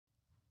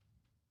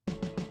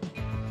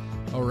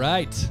All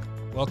right.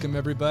 Welcome,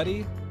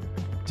 everybody,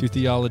 to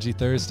Theology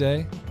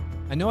Thursday.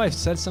 I know I've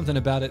said something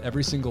about it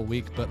every single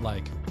week, but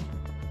like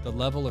the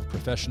level of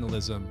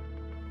professionalism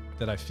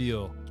that I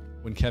feel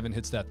when Kevin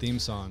hits that theme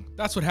song.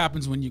 That's what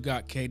happens when you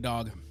got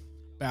K-Dog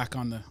back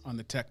on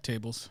the tech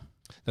tables.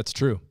 That's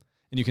true.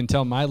 And you can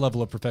tell my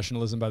level of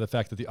professionalism by the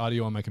fact that the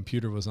audio on my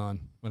computer was on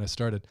when I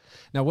started.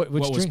 Now, what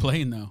was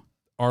playing, though?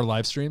 Our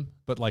live stream,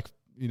 but like,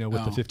 with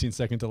the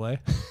 15-second delay.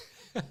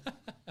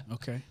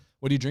 Okay.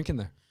 What are you drinking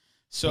there?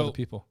 So the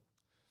people.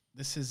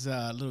 This is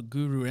a little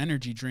Guru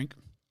energy drink.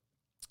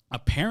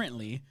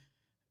 Apparently,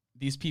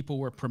 these people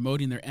were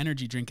promoting their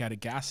energy drink at a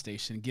gas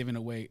station, giving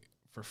away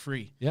for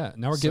free. Yeah,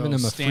 now we're giving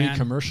them a free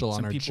commercial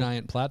on our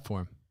giant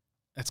platform.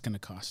 That's going to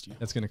cost you.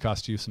 That's going to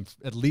cost you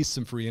at least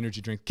some free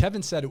energy drink.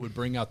 Kevin said it would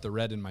bring out the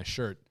red in my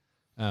shirt.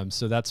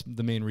 So that's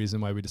the main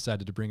reason why we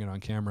decided to bring it on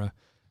camera.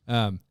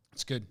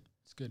 It's good.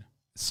 It's good.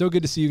 So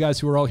good to see you guys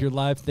who are all here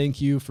live.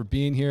 Thank you for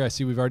being here. I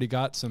see we've already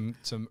got some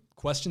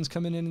questions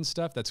coming in and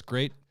stuff. That's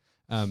great.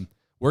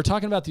 We're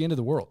talking about the end of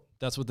the world.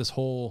 That's what this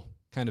whole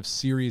kind of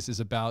series is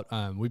about.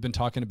 We've been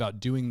talking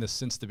about doing this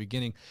since the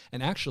beginning.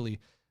 And actually,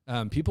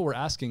 people were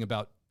asking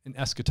about an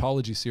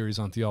eschatology series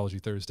on Theology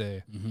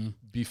Thursday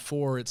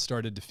before it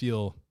started to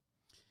feel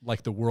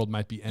like the world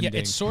might be ending. Yeah,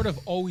 it's sort of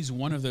always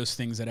one of those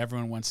things that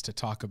everyone wants to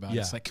talk about.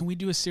 Yeah. It's like, can we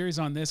do a series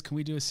on this? Can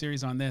we do a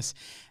series on this?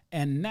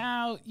 And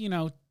now,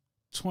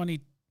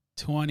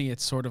 2020,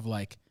 it's sort of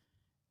like,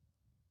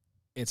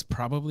 it's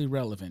probably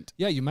relevant.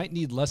 Yeah, you might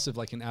need less of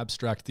like an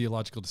abstract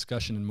theological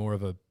discussion and more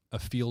of a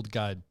field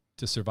guide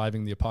to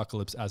surviving the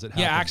apocalypse as it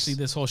happens. Yeah, actually,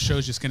 this whole show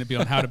is just going to be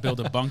on how to build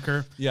a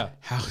bunker. Yeah.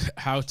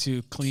 How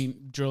to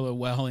drill a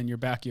well in your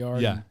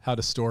backyard. Yeah, how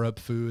to store up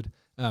food.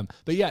 But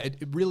yeah,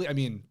 it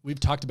really, we've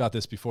talked about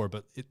this before,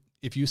 but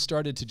if you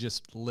started to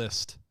just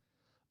list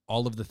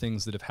all of the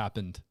things that have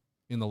happened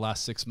in the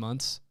last 6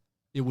 months,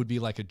 it would be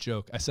like a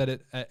joke. I said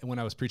it when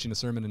I was preaching a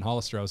sermon in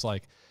Hollister. I was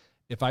like,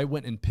 if I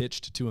went and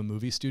pitched to a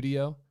movie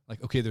studio,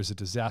 like, okay, there's a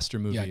disaster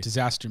movie. Yeah,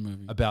 disaster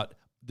movie. About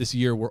this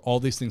year where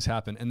all these things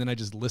happen, and then I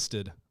just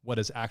listed what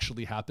has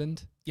actually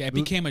happened. Yeah, it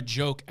became a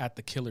joke at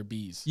the Killer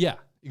Bees. Yeah,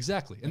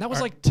 exactly. And that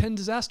was like 10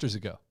 disasters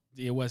ago.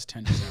 It was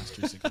 10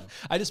 disasters ago.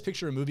 I just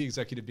picture a movie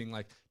executive being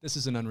like, this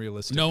is an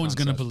unrealistic No one's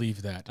concept. going to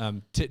believe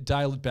that.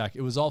 Dial it back.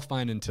 It was all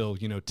fine until,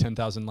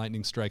 10,000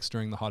 lightning strikes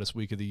during the hottest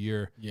week of the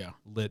year. Yeah.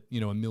 Lit,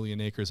 1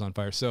 million acres on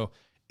fire. So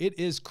it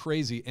is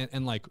crazy.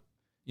 And like,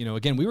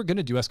 again, we were going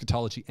to do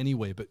eschatology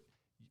anyway, but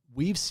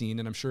we've seen,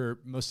 and I'm sure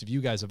most of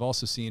you guys have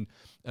also seen,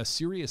 a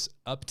serious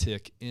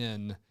uptick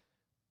in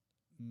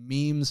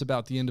memes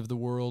about the end of the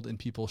world and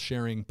people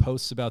sharing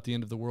posts about the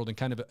end of the world and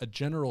kind of a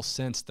general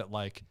sense that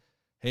like,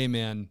 hey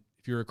man,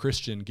 if you're a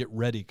Christian, get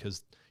ready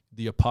because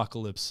the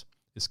apocalypse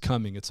is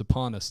coming. It's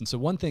upon us. And so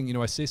one thing,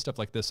 I say stuff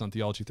like this on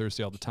Theology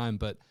Thursday all the time,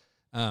 but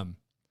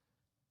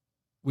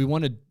we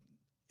want to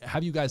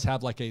have you guys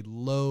have like a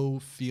low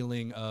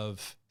feeling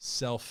of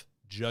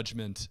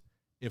self-judgment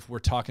if we're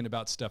talking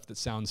about stuff that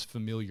sounds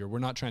familiar. We're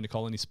not trying to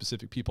call any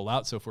specific people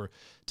out. So if we're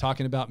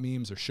talking about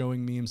memes or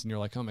showing memes and you're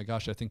like, oh my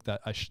gosh, I think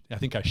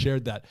I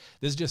shared that.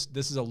 This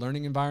is a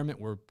learning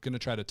environment. We're going to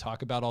try to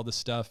talk about all this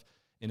stuff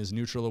in as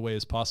neutral a way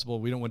as possible.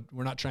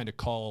 We're not trying to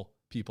call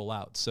people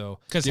out. So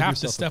because half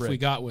the stuff we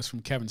got was from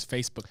Kevin's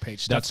Facebook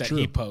page, stuff that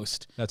he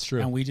posts. That's true.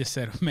 And we just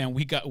said, man,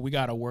 we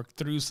got to work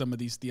through some of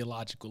these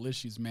theological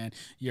issues, man.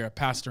 You're a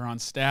pastor on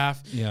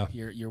staff. Yeah.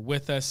 You're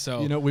with us.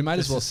 So we might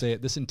as well say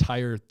it. This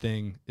entire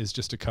thing is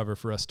just a cover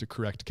for us to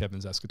correct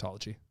Kevin's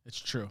eschatology. It's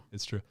true.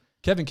 It's true.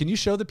 Kevin, can you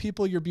show the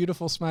people your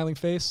beautiful smiling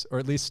face, or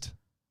at least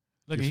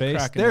look your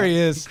face? There he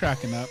is. He's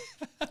cracking up.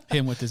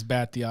 Him with his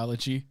bad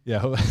theology.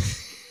 Yeah.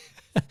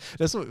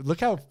 Look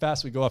how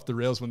fast we go off the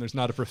rails when there's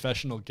not a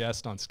professional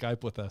guest on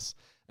Skype with us.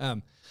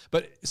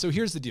 But so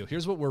here's the deal.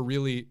 Here's what we're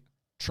really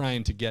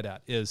trying to get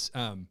at is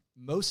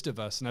most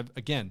of us, and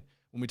again,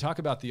 when we talk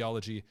about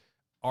theology,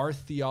 our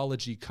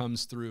theology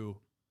comes through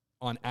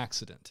on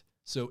accident.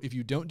 So if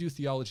you don't do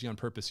theology on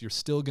purpose, you're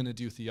still going to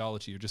do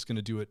theology. You're just going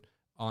to do it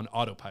on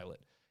autopilot.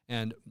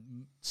 And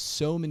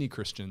so many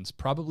Christians,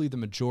 probably the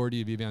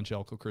majority of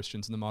evangelical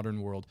Christians in the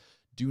modern world,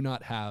 do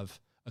not have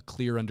a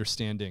clear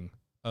understanding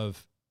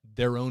of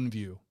their own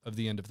view of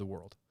the end of the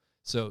world.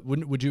 So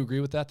would you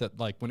agree with that? That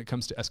like when it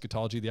comes to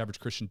eschatology, the average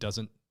Christian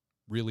doesn't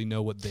really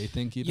know what they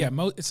think even?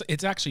 Yeah,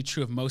 it's actually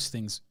true of most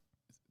things,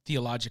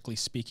 theologically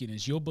speaking,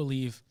 is you'll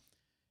believe,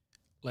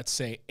 let's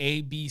say,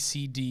 A, B,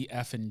 C, D,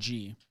 F, and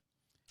G,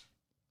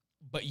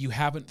 but you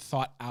haven't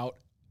thought out,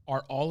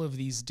 are all of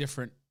these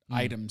different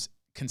items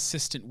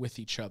consistent with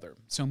each other?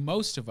 So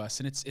most of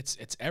us, and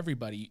it's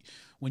everybody,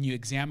 when you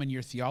examine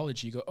your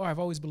theology, you go, oh, I've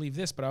always believed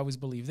this, but I always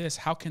believe this.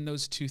 How can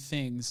those two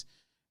things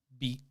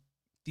be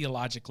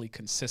theologically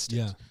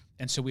consistent? Yeah.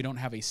 And so we don't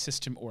have a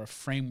system or a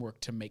framework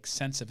to make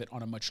sense of it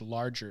on a much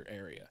larger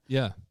area.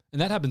 Yeah.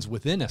 And that happens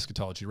within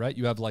eschatology, right?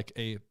 You have like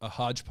a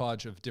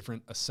hodgepodge of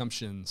different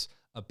assumptions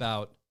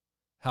about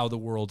how the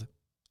world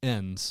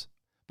ends,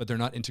 but they're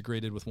not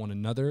integrated with one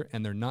another,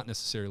 and they're not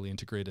necessarily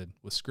integrated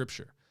with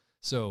Scripture.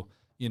 So,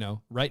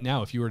 right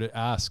now, if you were to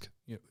ask,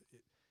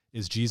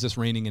 is Jesus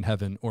reigning in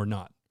heaven or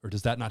not? Or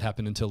does that not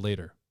happen until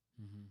later?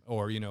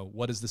 Or,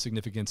 what is the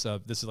significance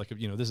of, this is like,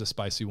 this is a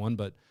spicy one,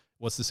 but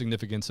what's the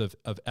significance of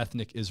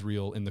ethnic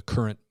Israel in the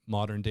current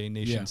modern day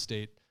nation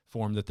state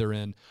form that they're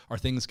in? Are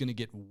things going to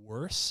get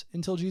worse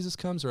until Jesus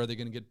comes, or are they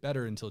going to get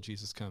better until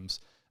Jesus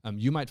comes?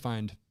 You might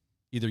find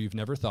either you've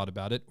never thought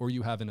about it, or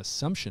you have an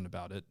assumption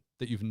about it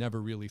that you've never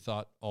really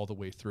thought all the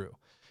way through.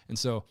 And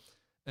so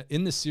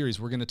in this series,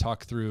 we're going to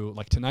talk through,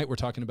 like tonight, we're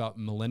talking about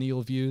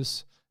millennial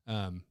views,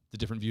 the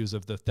different views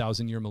of the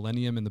 1,000-year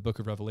millennium in the book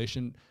of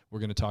Revelation.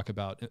 We're going to talk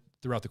about,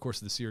 throughout the course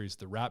of the series,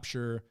 the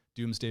rapture,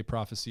 doomsday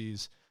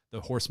prophecies,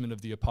 the horsemen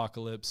of the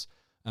apocalypse,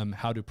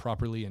 how to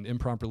properly and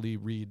improperly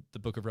read the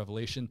book of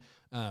Revelation.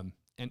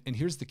 And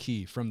here's the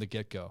key from the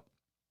get-go.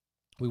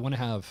 We want to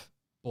have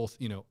both,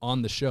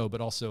 on the show, but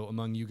also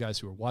among you guys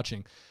who are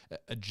watching,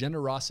 a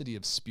generosity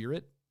of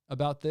spirit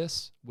about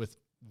this, with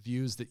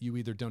views that you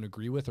either don't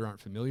agree with or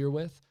aren't familiar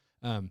with.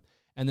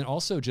 And then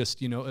also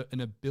just,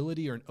 an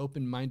ability or an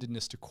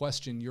open-mindedness to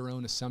question your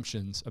own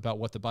assumptions about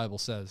what the Bible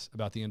says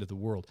about the end of the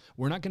world.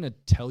 We're not going to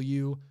tell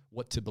you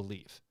what to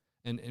believe.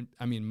 And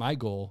I mean, my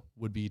goal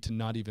would be to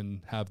not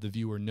even have the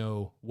viewer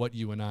know what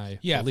you and I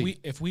believe.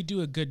 If we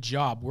do a good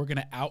job, we're going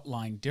to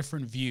outline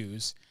different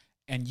views,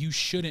 and you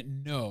shouldn't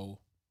know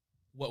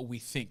what we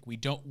think. We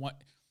don't want,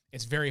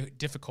 it's very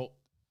difficult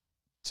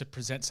to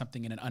present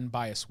something in an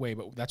unbiased way,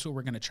 but that's what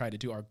we're going to try to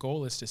do. Our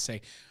goal is to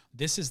say,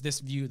 this is this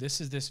view, this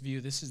is this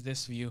view, this is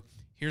this view.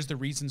 Here's the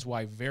reasons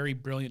why very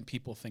brilliant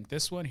people think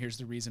this one. Here's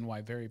the reason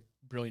why very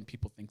brilliant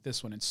people think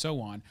this one, and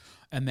so on.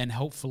 And then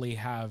hopefully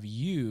have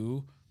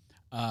you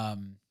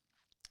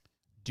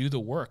do the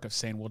work of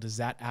saying, well, does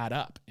that add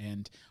up?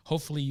 And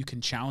hopefully you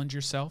can challenge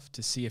yourself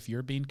to see if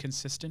you're being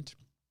consistent.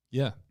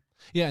 Yeah.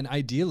 Yeah. And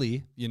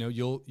ideally,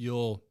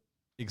 you'll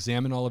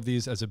examine all of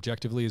these as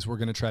objectively as we're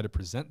going to try to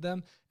present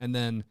them. And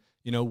then,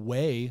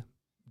 weigh,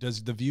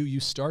 does the view you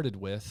started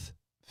with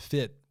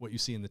fit what you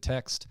see in the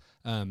text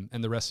and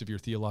the rest of your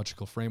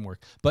theological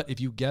framework? But if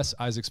you guess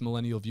Isaac's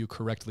millennial view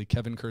correctly,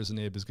 Kevin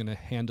Kurzenabe is going to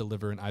hand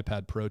deliver an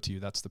iPad Pro to you.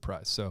 That's the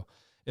prize. So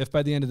if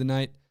by the end of the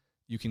night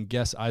you can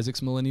guess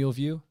Isaac's millennial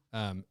view,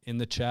 in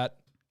the chat,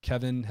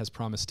 Kevin has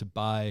promised to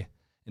buy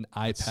an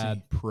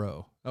iPad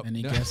Pro. Oh,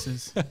 any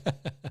guesses?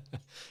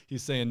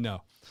 He's saying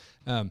no.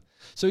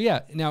 So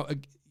yeah, now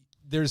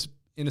there's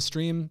in a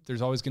stream,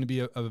 there's always going to be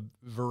a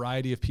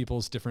variety of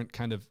people's different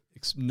kind of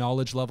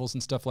knowledge levels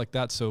and stuff like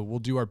that. So we'll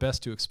do our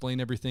best to explain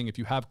everything. If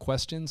you have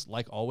questions,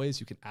 like always,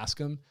 you can ask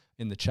them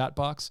in the chat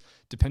box.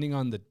 Depending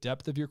on the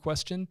depth of your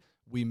question,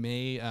 we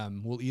may,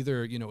 we'll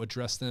either,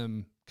 address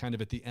them kind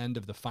of at the end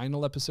of the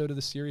final episode of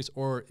the series,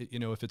 or,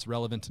 if it's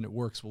relevant and it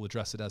works, we'll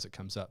address it as it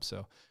comes up.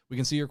 So we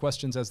can see your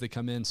questions as they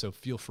come in. So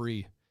feel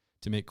free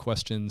to make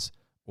questions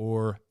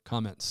or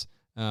comments.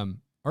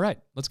 All right,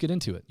 let's get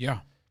into it. Yeah.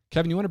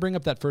 Kevin, you want to bring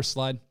up that first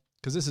slide?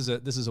 Because this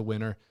is a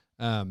winner.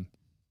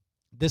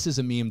 This is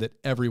a meme that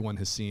everyone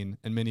has seen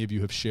and many of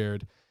you have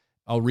shared.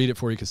 I'll read it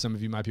for you because some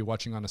of you might be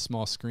watching on a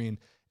small screen.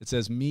 It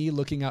says, "Me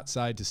looking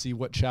outside to see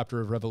what chapter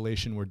of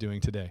Revelation we're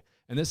doing today."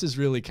 And this is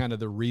really kind of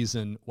the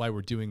reason why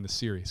we're doing the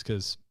series.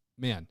 Because,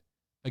 man,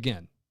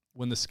 again,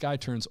 when the sky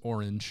turns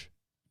orange,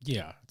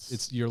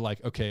 you're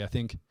like, okay, I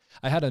think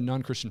I had a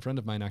non-Christian friend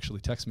of mine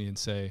actually text me and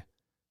say,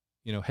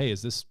 hey,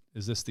 is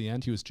this the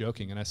end? He was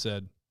joking. And I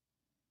said,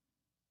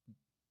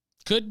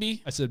 could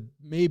be. I said,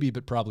 maybe,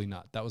 but probably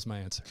not. That was my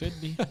answer. Could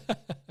be.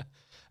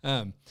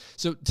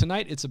 So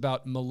tonight it's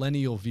about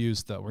millennial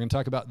views, though. We're going to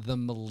talk about the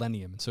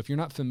millennium. So if you're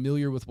not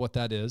familiar with what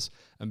that is,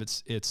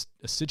 it's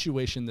a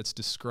situation that's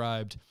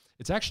described.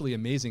 It's actually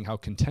amazing how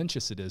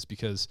contentious it is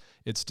because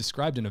it's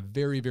described in a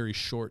very, very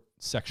short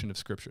section of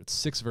Scripture. It's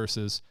 6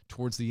 verses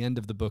towards the end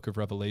of the book of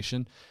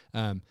Revelation.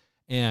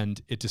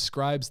 And it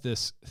describes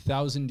this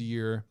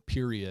 1,000-year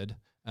period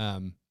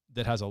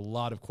that has a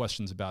lot of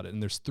questions about it.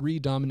 And there's 3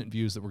 dominant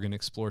views that we're going to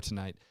explore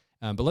tonight.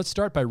 But let's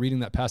start by reading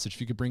that passage.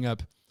 If you could bring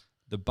up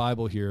the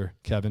Bible here,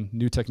 Kevin.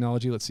 New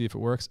technology. Let's see if it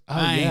works. Oh,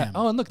 yeah.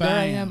 Oh, and look, there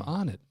I am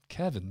on it.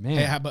 Kevin, man.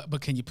 Hey,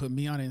 but can you put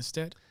me on it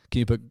instead? Can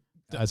you put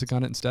Isaac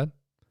on it instead?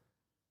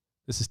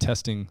 This is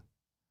testing.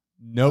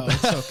 Nope. Oh,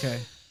 it's okay.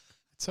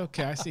 It's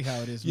okay. I see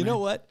how it is, You know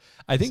what?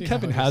 I think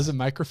Kevin has a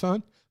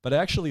microphone, but I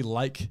actually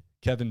like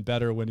Kevin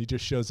better when he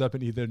just shows up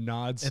and either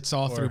nods. It's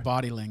all through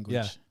body language.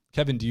 Yeah.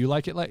 Kevin, do you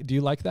like it? Do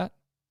you like that?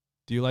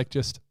 Do you like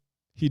just...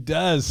 He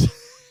does.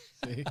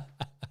 See?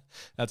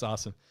 That's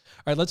awesome.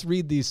 All right, let's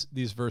read these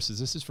verses.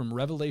 This is from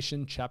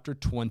Revelation chapter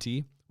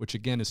 20, which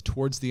again is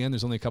towards the end.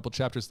 There's only a couple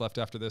chapters left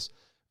after this,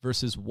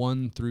 verses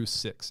 1 through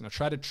 6. And I'll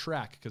try to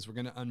track because we're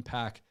going to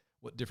unpack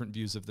what different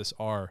views of this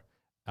are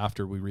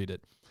after we read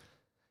it.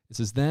 It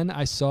says, "Then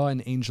I saw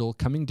an angel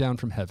coming down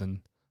from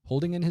heaven,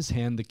 holding in his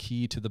hand the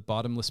key to the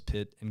bottomless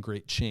pit and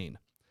great chain.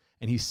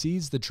 And he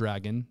seized the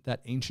dragon,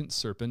 that ancient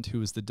serpent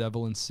who is the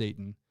devil and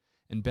Satan,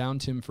 and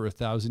bound him for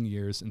 1,000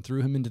 years and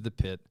threw him into the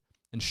pit,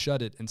 and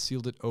shut it and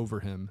sealed it over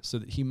him, so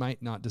that he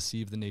might not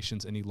deceive the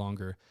nations any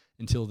longer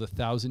until the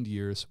 1,000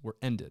 years were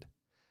ended.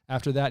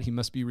 After that, he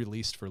must be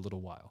released for a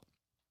little while.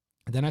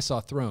 Then I saw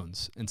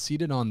thrones, and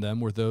seated on them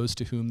were those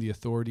to whom the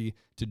authority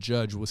to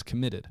judge was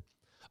committed.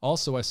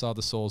 Also I saw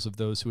the souls of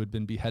those who had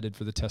been beheaded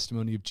for the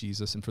testimony of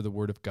Jesus and for the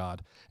word of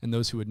God, and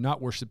those who had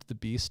not worshipped the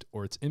beast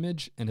or its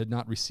image and had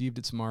not received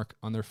its mark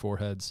on their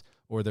foreheads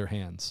or their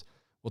hands.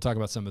 We'll talk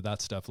about some of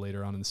that stuff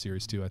later on in the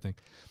series too, I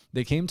think.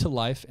 They came to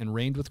life and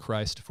reigned with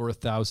Christ for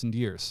 1,000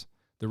 years.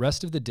 The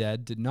rest of the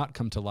dead did not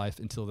come to life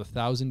until the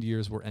 1,000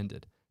 years were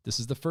ended. This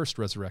is the first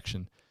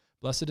resurrection.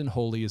 Blessed and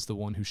holy is the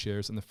one who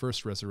shares in the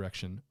first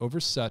resurrection.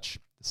 Over such,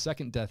 the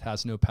second death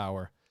has no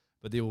power,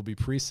 but they will be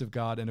priests of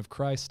God and of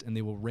Christ, and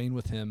they will reign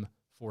with him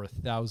for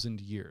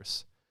 1,000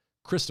 years.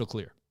 Crystal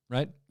clear,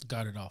 right?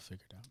 Got it all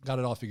figured out. Got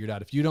it all figured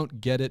out. If you don't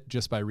get it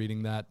just by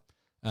reading that,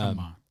 Come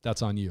on.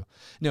 that's on you.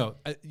 No,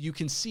 you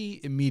can see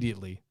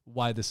immediately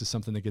why this is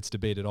something that gets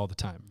debated all the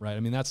time, right? I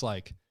mean, that's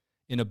like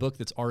in a book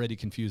that's already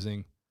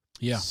confusing,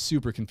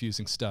 super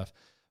confusing stuff.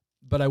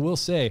 But I will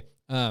say,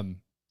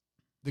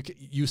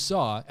 you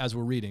saw, as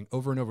we're reading,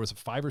 over and over, was it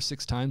 5 or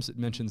 6 times it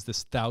mentions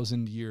this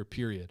 1,000-year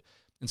period.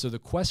 And so the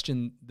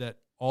question that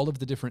all of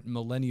the different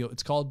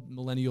it's called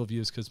millennial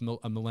views because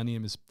a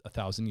millennium is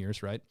 1,000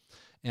 years, right?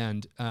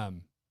 And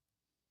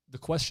the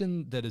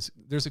question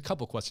there's a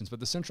couple questions, but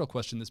the central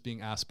question that's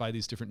being asked by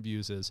these different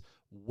views is,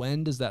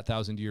 when does that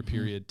 1,000-year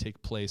period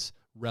take place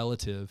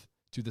relative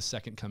to the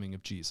second coming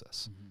of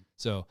Jesus?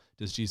 So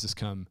does Jesus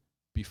come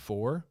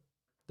before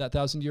that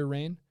 1,000-year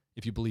reign?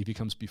 If you believe he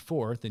comes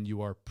before, then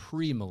you are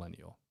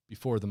pre-millennial,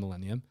 before the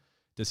millennium.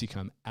 Does he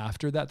come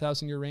after that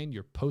 1,000-year reign?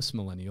 You're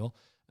post-millennial.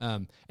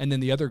 And then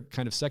the other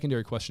kind of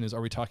secondary question is,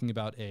 are we talking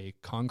about a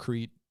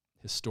concrete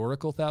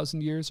historical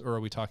 1,000 years, or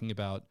are we talking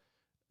about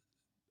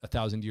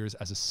 1,000 years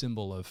as a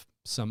symbol of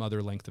some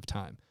other length of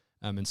time?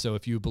 And so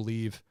if you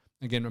believe,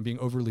 again, I'm being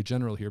overly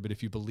general here, but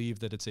if you believe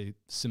that it's a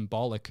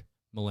symbolic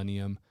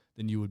millennium,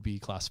 then you would be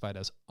classified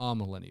as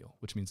amillennial,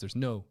 which means there's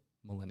no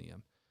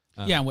millennium.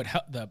 And what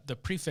the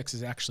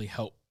prefixes actually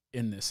help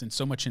in this, and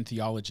so much in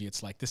theology,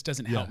 it's like, this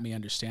doesn't help me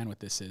understand what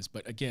this is.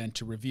 But again,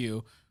 to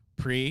review,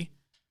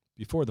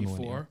 before the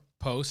millennium,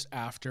 post,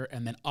 after,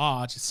 and then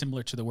just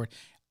similar to the word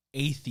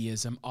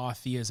atheism.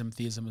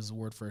 Theism is the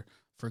word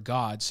for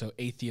God. So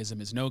atheism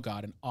is no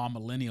God, and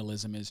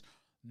amillennialism is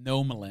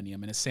no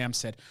millennium. And as Sam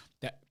said,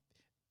 that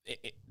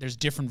there's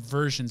different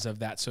versions of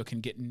that, so it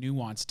can get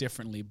nuanced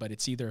differently. But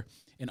it's either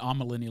in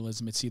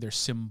amillennialism, it's either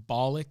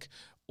symbolic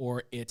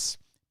or it's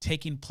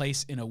taking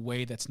place in a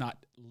way that's not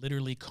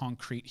literally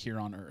concrete here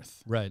on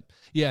earth. Right.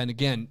 Yeah. And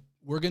again,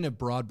 we're going to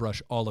broad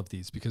brush all of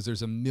these because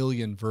there's a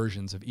million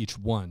versions of each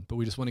one, but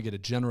we just want to get a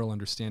general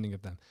understanding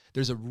of them.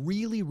 There's a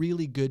really,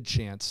 really good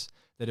chance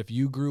that if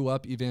you grew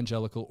up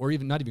evangelical, or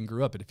even not even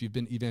grew up, but if you've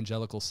been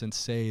evangelical since,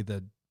 say,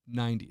 the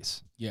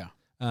 90s,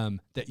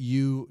 that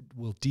you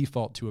will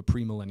default to a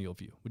premillennial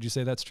view. Would you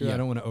say that's true? I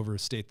don't want to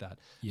overstate that.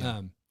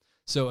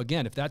 So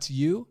again, if that's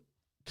you,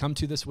 come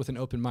to this with an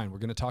open mind. We're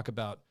going to talk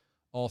about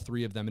all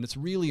 3 of them. And it's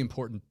really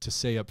important to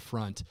say up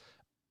front,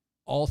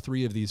 all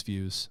 3 of these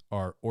views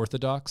are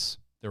orthodox.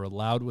 They're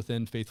allowed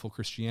within faithful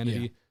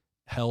Christianity,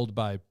 held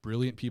by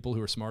brilliant people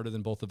who are smarter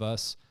than both of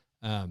us.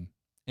 And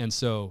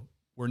so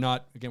we're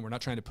not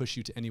trying to push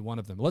you to any one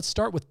of them. Let's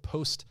start with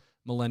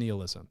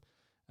post-millennialism.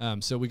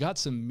 So we got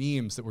some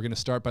memes that we're going to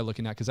start by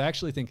looking at, because I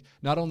actually think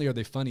not only are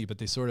they funny, but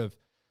they sort of,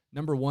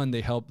 number one,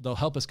 they'll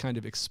help us kind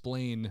of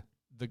explain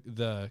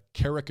the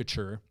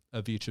caricature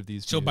of each of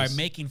these views. So by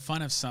making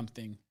fun of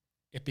something,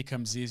 it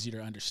becomes easier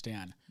to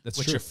understand. That's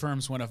which true.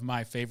 Affirms one of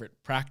my favorite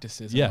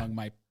practices among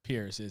my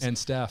peers and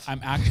staff.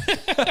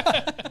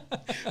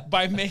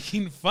 By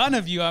making fun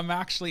of you, I'm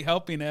actually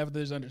helping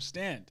others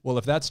understand. Well,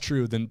 if that's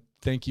true, then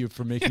thank you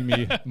for making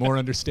me more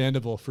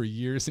understandable for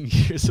years and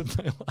years of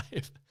my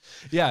life.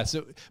 Yeah,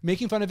 so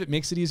making fun of it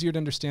makes it easier to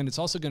understand. It's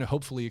also going to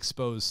hopefully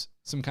expose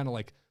some kind of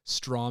like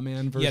straw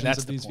man versions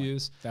of these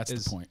views. That's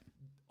the point.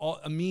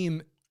 A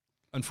meme,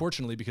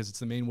 unfortunately, because it's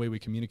the main way we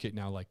communicate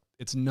now, like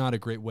it's not a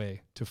great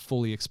way to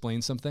fully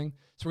explain something.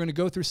 So we're going to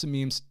go through some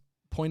memes,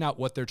 point out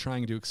what they're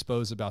trying to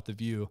expose about the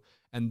view,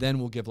 and then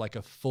we'll give like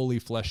a fully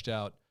fleshed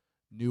out,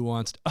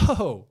 nuanced,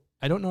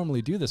 I don't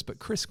normally do this, but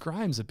Chris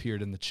Grimes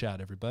appeared in the chat,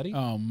 everybody.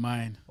 Oh,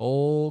 mine.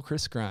 Old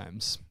Chris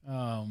Grimes.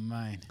 Oh,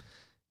 mine.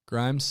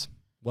 Grimes,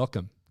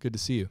 welcome. Good to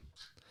see you.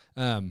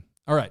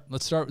 All right,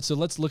 let's start. So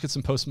let's look at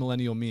some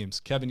post-millennial memes.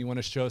 Kevin, you want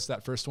to show us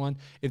that first one?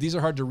 If these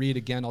are hard to read,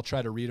 again, I'll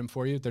try to read them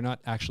for you. They're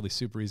not actually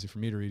super easy for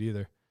me to read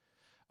either.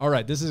 All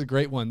right, this is a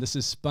great one. This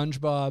is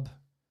SpongeBob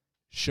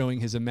showing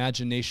his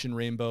imagination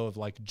rainbow of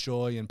like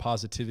joy and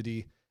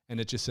positivity,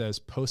 and it just says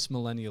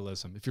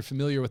post-millennialism. If you're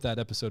familiar with that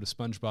episode of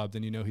SpongeBob,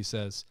 then you know he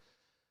says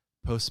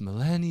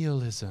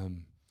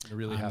post-millennialism. I'm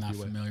really happy with. I'm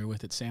not familiar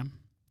with it, Sam.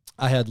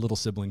 I had little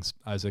siblings,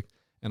 Isaac,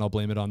 and I'll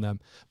blame it on them.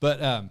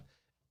 But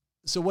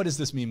so what is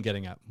this meme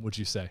getting at, would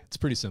you say? It's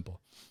pretty simple.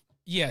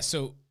 Yeah,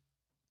 so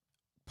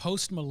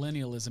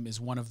post-millennialism is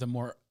one of the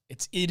more,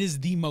 it is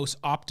the most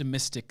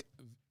optimistic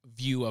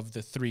view of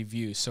the 3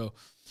 views. So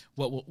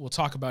what we'll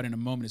talk about in a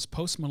moment is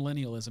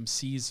post-millennialism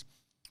sees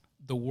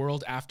the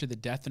world after the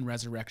death and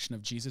resurrection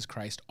of Jesus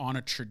Christ on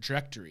a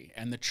trajectory,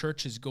 and the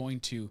church is going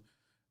to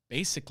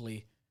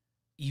basically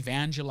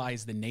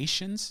evangelize the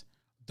nations,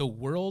 the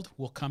world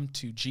will come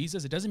to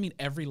Jesus. It doesn't mean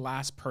every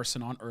last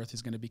person on earth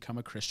is going to become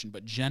a Christian,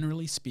 but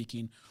generally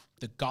speaking,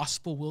 the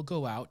gospel will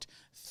go out,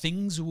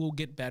 things will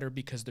get better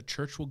because the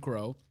church will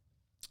grow,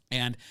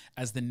 and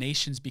as the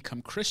nations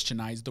become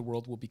Christianized, the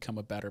world will become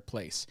a better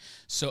place.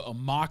 So a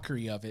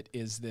mockery of it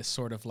is this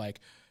sort of like,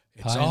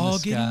 it's all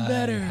getting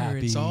better,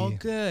 happy. It's all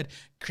good.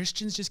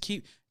 Christians just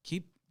keep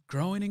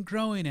growing and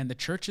growing, and the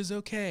church is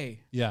okay.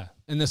 Yeah,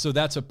 and so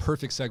that's a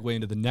perfect segue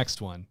into the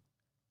next one.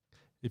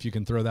 If you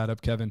can throw that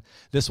up, Kevin.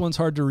 This one's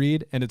hard to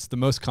read, and it's the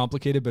most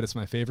complicated, but it's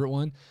my favorite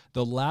one.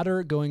 The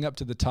ladder going up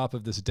to the top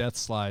of this death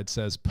slide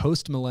says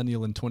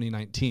post-millennial in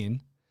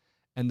 2019,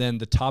 and then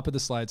the top of the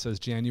slide says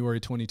January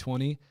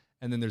 2020,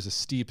 and then there's a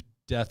steep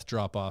death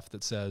drop-off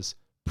that says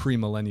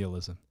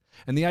premillennialism.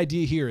 And the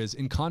idea here is,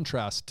 in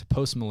contrast to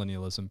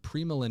postmillennialism,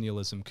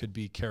 premillennialism could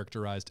be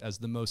characterized as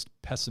the most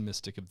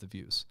pessimistic of the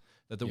views,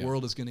 that the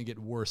world is going to get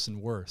worse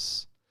and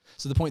worse.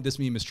 So the point this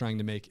meme is trying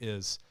to make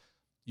is,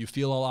 you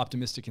feel all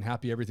optimistic and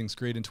happy, everything's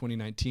great in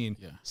 2019,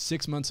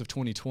 6 months of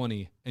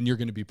 2020, and you're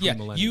going to be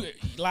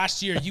premillennial.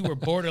 Last year, you were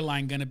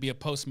borderline going to be a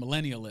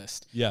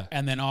postmillennialist. Yeah.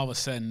 And then all of a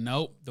sudden,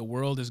 nope, the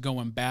world is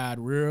going bad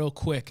real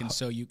quick. And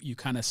so you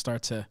kind of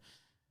start to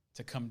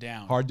come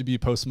down. Hard to be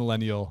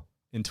postmillennial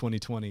in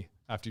 2020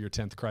 after your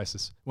 10th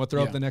crisis. Want to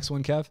throw up the next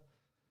one, Kev?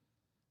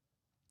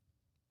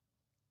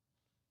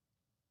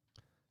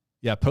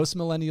 Yeah,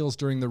 postmillennials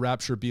during the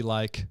rapture be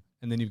like,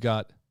 and then you've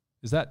got,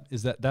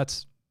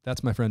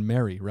 that's my friend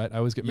Mary, right? I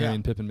always get Mary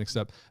and Pippin mixed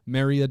up.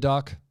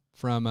 Meriadoc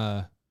from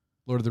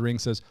Lord of the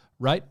Rings says,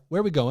 right,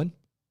 where are we going?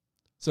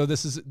 So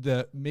this is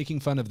the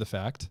making fun of the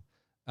fact,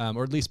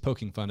 or at least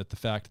poking fun at the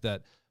fact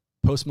that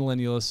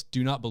postmillennialists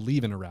do not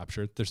believe in a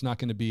rapture. There's not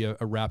going to be a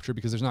rapture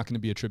because there's not going to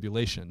be a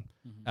tribulation,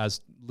 as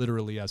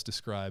literally as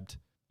described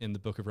in the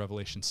book of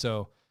Revelation.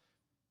 So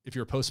if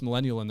you're a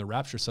postmillennial and the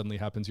rapture suddenly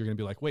happens, you're going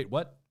to be like, wait,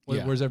 what?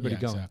 Where's everybody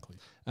going? Exactly.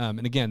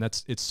 And again,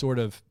 it's sort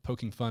of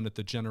poking fun at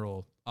the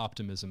general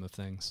optimism of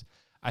things.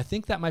 I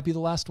think that might be the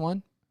last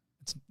one.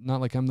 It's not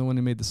like I'm the one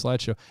who made the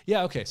slideshow.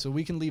 Yeah, okay, so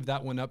we can leave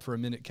that one up for a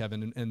minute,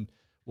 Kevin, and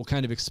we'll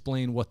kind of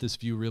explain what this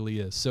view really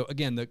is. So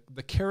again,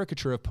 the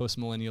caricature of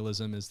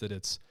postmillennialism is that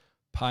it's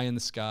pie in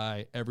the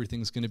sky,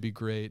 everything's going to be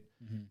great,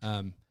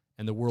 and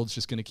the world's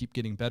just going to keep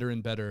getting better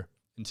and better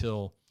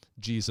until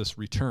Jesus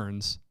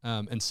returns.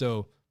 And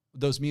so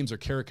those memes are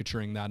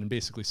caricaturing that and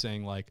basically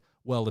saying like,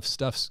 well, if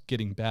stuff's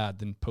getting bad,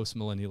 then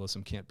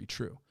postmillennialism can't be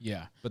true.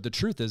 Yeah. But the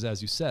truth is,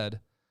 as you said,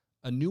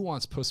 a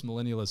nuanced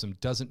postmillennialism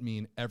doesn't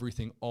mean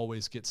everything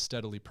always gets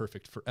steadily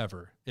perfect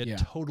forever. It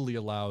totally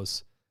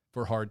allows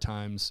for hard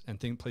times and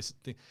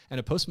and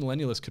a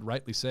postmillennialist could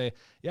rightly say,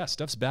 yeah,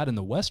 stuff's bad in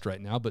the West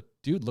right now, but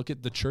dude, look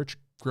at the church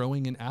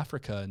growing in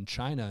Africa and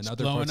China and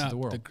other parts of the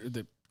world.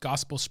 The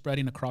gospel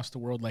spreading across the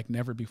world like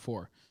never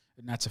before.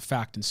 And that's a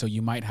fact. And so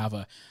you might have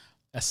a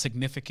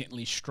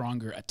significantly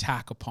stronger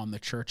attack upon the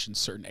church in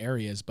certain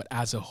areas, but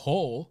as a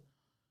whole,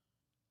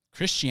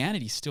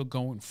 Christianity's still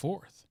going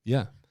forth.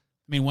 Yeah.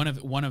 I mean,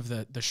 one of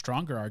the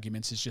stronger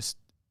arguments is just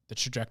the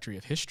trajectory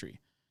of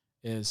history.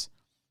 Is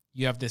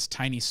you have this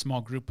tiny small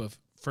group of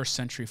first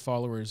century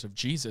followers of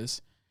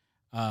Jesus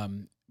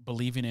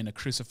believing in a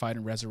crucified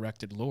and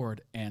resurrected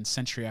Lord, and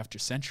century after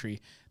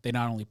century, they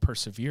not only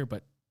persevere,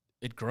 but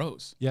it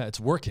grows. Yeah, it's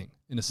working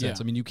in a sense.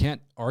 Yeah. I mean, you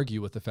can't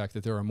argue with the fact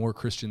that there are more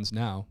Christians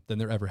now than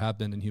there ever have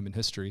been in human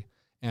history,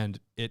 and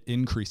it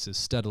increases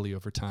steadily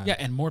over time. Yeah,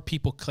 and more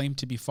people claim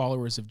to be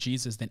followers of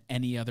Jesus than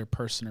any other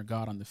person or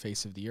God on the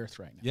face of the earth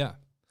right now. Yeah.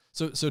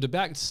 So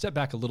to step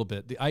back a little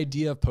bit, the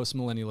idea of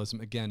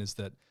postmillennialism, again, is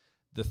that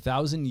the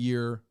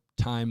 1,000-year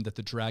time that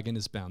the dragon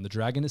is bound, the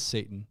dragon is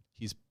Satan,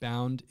 he's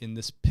bound in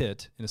this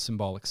pit in a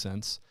symbolic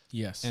sense.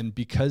 Yes. And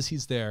because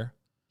he's there,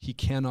 he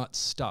cannot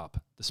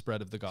stop the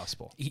spread of the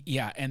gospel.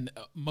 Yeah, and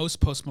most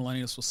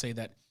postmillennialists will say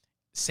that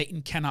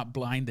Satan cannot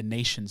blind the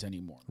nations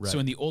anymore. Right. So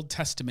in the Old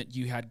Testament,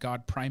 you had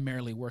God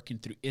primarily working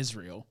through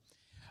Israel.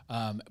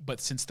 But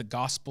since the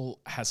gospel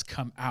has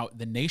come out,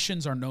 the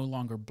nations are no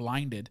longer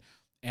blinded,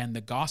 and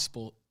the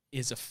gospel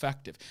is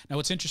effective. Now,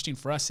 what's interesting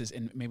for us is,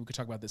 and maybe we could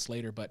talk about this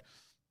later, but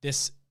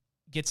this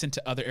gets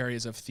into other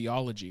areas of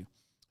theology.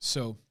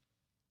 So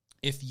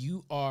if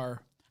you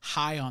are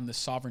high on the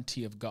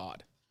sovereignty of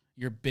God,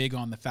 you're big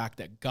on the fact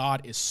that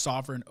God is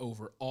sovereign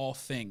over all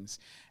things,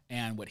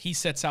 and what he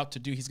sets out to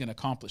do, he's going to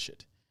accomplish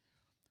it.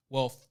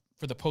 Well,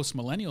 for the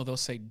post-millennial, they'll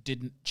say,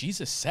 didn't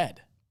Jesus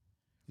said,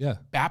 yeah,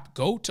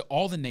 go to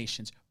all the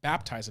nations,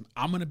 baptize them.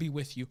 I'm going to be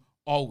with you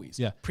always.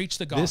 Yeah. Preach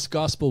the gospel. This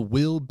gospel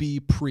will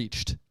be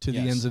preached to the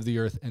ends of the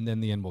earth, and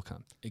then the end will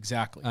come.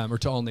 Exactly. Or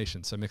to all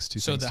nations. I mixed two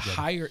things together.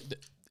 Higher,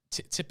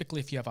 typically,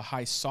 if you have a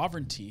high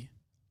sovereignty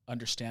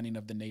understanding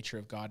of the nature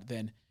of God,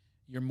 then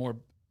you're more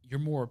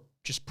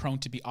just prone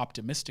to be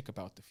optimistic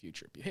about the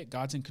future. Hey,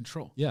 God's in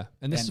control. Yeah,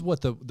 and this is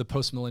what the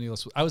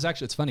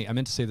post-millennialists... it's funny, I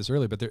meant to say this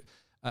earlier, but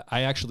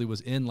I actually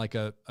was in like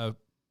a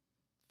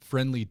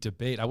friendly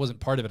debate. I wasn't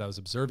part of it. I was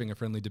observing a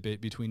friendly debate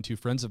between two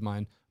friends of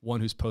mine,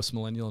 one who's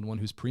post-millennial and one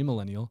who's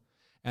premillennial.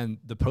 And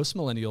the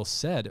post-millennial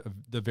said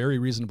the very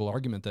reasonable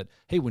argument that,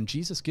 hey, when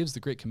Jesus gives the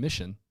Great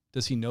Commission,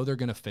 Does he know they're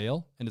going to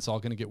fail and it's all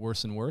going to get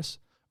worse and worse?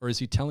 Or is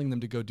he telling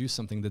them to go do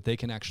something that they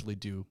can actually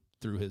do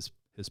through his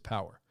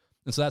power?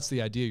 And so that's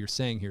the idea you're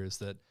saying here, is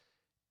that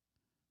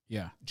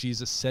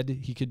Jesus said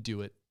he could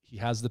do it. He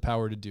has the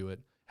power to do it.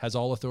 Has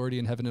all authority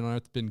in heaven and on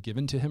earth been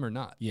given to him or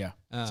not? Yeah,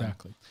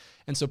 exactly.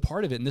 And so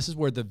part of it, and this is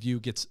where the view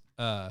gets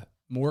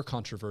more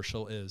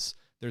controversial, is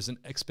there's an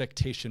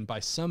expectation by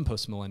some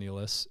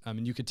postmillennialists,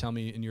 and you could tell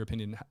me in your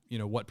opinion,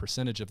 what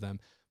percentage of them,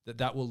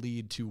 that will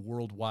lead to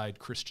worldwide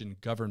Christian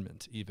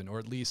government even, or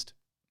at least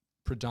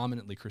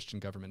predominantly Christian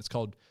government. It's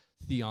called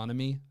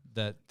theonomy,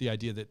 that the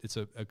idea that it's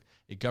a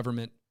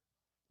government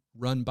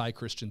run by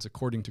Christians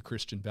according to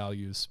Christian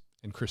values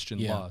and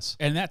Christian laws.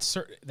 And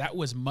that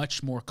was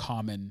much more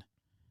common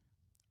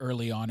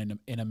early on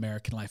in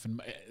American life,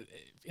 and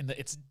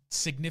it's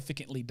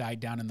significantly died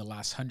down in the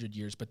last 100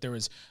 years. But there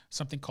was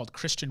something called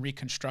Christian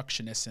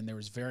Reconstructionists, and there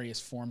was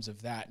various forms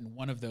of that. And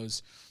one of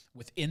those,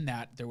 within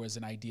that, there was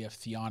an idea of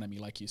theonomy,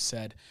 like you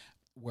said,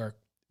 where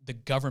the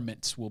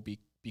governments will be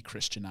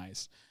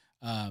Christianized.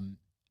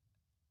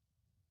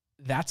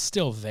 That's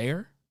still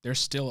there. There's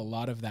still a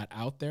lot of that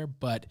out there,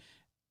 but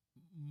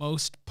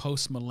most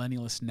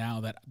post-millennialists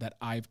now that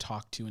I've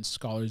talked to and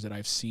scholars that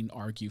I've seen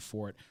argue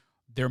for it,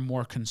 they're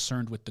more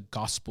concerned with the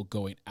gospel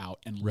going out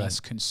and less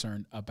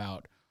concerned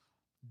about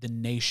the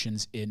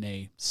nations in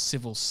a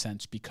civil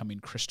sense becoming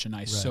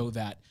Christianized, so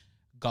that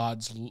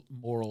God's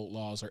moral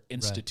laws are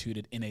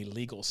instituted in a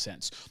legal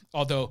sense.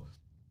 Although,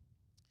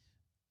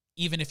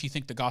 even if you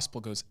think the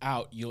gospel goes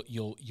out,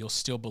 you'll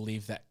still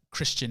believe that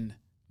Christian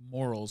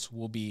morals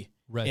will be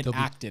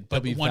enacted.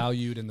 They'll be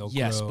valued and they'll grow.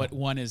 Yes, but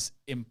one is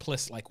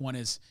implicit, like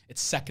it's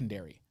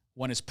secondary.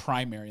 One is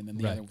primary, and then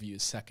the other view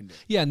is secondary.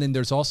 Yeah, and then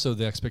there's also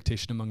the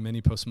expectation among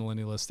many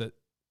postmillennialists that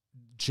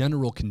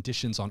general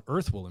conditions on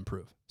earth will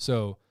improve.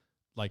 So,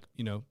 like,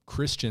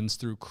 Christians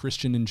through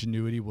Christian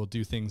ingenuity will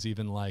do things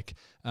even like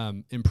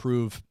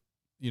improve,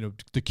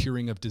 the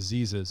curing of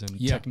diseases and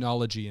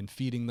technology and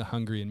feeding the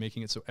hungry and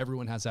making it so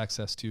everyone has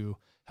access to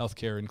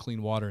healthcare and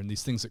clean water and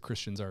these things that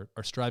Christians are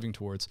striving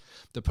towards.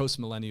 The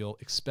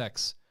postmillennial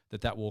expects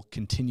that will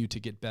continue to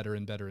get better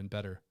and better and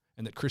better,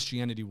 and that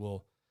Christianity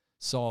will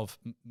solve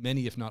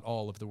many, if not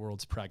all, of the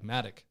world's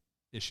pragmatic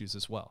issues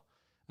as well.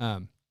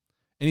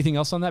 Anything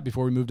else on that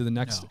before we move to the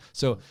next? No.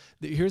 So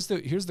here's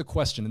the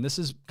question, and this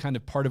is kind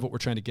of part of what we're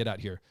trying to get at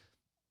here.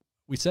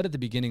 We said at the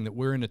beginning that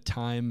we're in a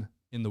time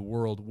in the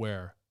world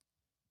where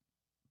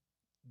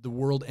the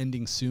world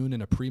ending soon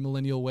in a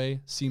premillennial way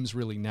seems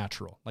really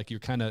natural. Like, you're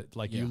kind of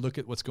like, you look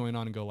at what's going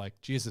on and go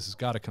like, Jesus has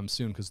got to come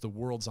soon because the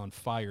world's on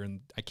fire and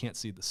I can't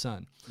see the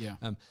sun. Yeah.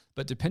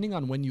 But depending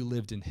on when you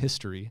lived in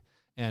history,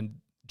 and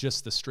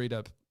just the straight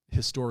up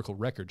historical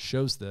record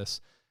shows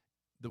this,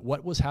 that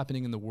what was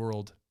happening in the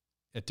world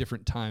at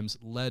different times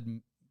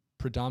led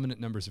predominant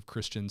numbers of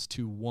Christians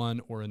to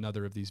one or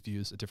another of these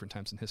views at different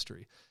times in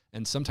history.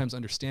 And sometimes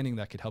understanding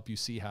that could help you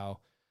see how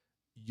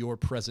your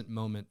present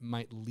moment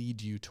might lead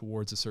you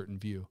towards a certain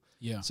view.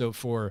 Yeah. So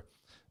for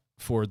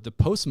the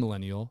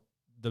postmillennial,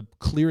 the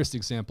clearest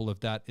example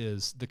of that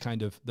is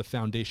the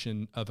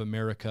foundation of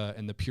America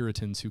and the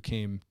Puritans who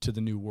came to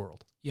the New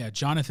World. Yeah,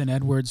 Jonathan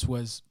Edwards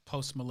was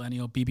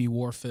post-millennial, B.B.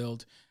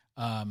 Warfield,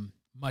 a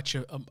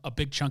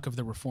big chunk of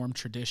the Reformed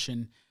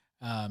tradition,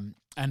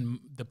 and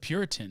the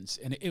Puritans.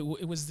 And it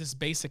was this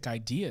basic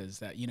ideas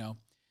that,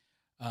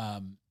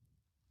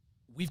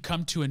 we've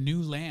come to a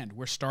new land.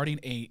 We're starting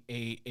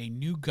a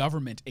new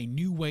government, a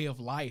new way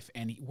of life,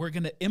 and we're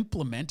going to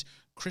implement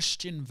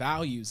Christian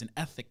values and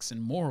ethics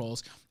and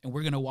morals, and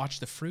we're going to watch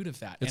the fruit of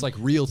that. It's like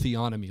real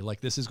theonomy. Like,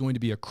 this is going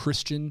to be a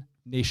Christian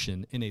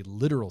nation in a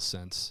literal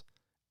sense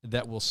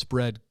that will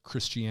spread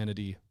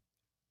Christianity.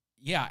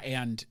 Yeah,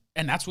 and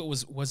that's what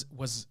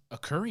was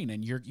occurring.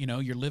 And you're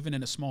living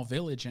in a small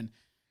village, and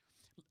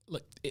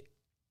look,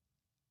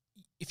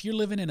 if you're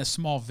living in a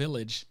small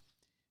village,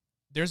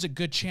 there's a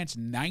good chance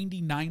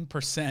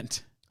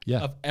 99%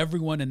 of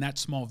everyone in that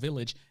small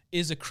village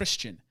is a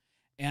Christian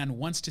and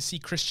wants to see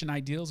Christian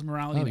ideals,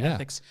 morality, and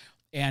ethics.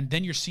 And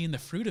then you're seeing the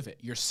fruit of it.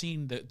 You're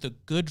seeing the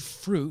good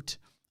fruit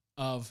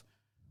of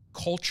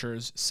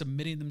cultures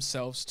submitting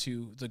themselves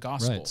to the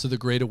gospel. Right. So the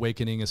Great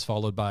Awakening is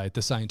followed by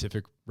the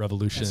scientific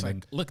revolution. It's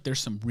like, look, there's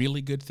some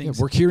really good things.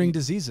 We're curing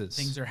diseases.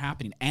 Things are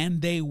happening,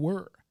 and they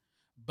were.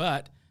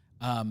 But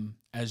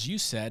as you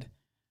said,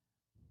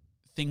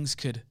 things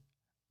could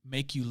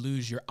make you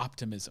lose your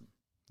optimism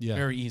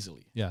very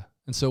easily. Yeah.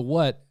 And so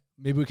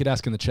maybe we could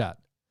ask in the chat.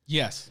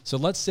 Yes. So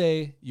let's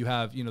say you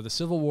have, the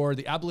Civil War,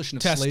 the abolition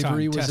of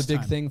slavery was a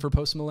big thing for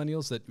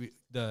postmillennials,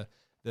 that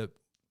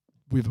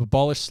we've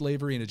abolished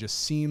slavery, and it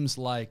just seems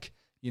like,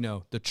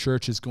 the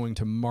church is going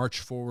to march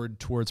forward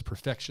towards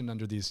perfection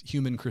under these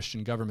human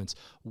Christian governments.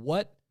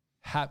 What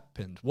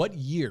happened? What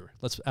year?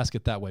 Let's ask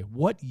it that way.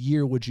 What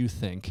year would you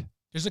think?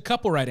 There's a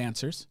couple right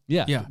answers.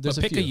 Yeah. But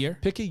pick a year.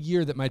 Pick a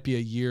year that might be a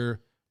year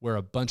where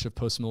a bunch of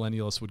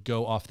postmillennialists would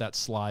go off that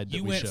slide that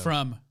you we went showed.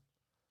 From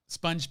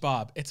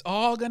SpongeBob, it's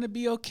all going to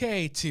be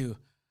okay, to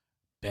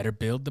better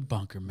build the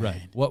bunker,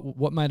 man. Right.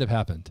 What might have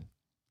happened?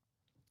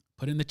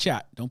 Put in the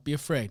chat. Don't be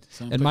afraid.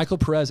 And Michael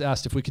Perez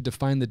asked if we could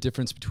define the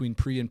difference between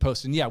pre and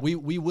post. And yeah, we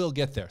will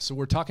get there. So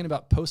we're talking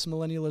about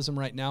post-millennialism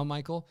right now,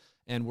 Michael,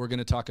 and we're going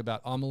to talk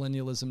about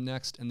amillennialism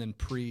next and then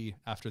pre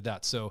after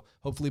that. So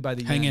hopefully by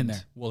the Hang in end,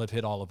 there. we'll have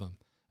hit all of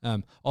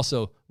them.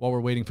 Also, while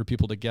we're waiting for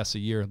people to guess a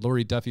year,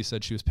 Lori Duffy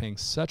said she was paying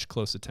such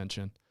close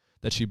attention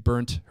that she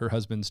burnt her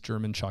husband's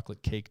German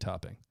chocolate cake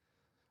topping,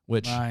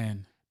 which...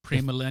 Ryan,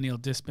 premillennial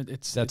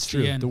that's it's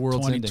true. The end. The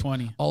world's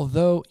 2020. ending.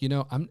 Although,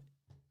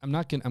 I'm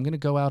going to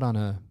go out on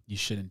a... You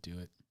shouldn't do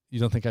it.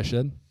 You don't think I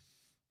should?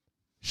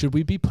 Should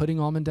we be putting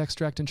almond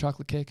extract in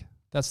chocolate cake?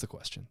 That's the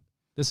question.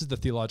 This is the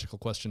theological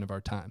question of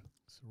our time.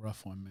 It's a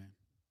rough one, man.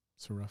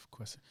 It's a rough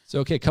question.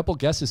 So, okay, a couple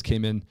guesses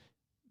came in.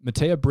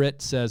 Matea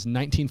Britt says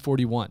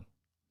 1941,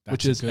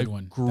 which is a good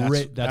one.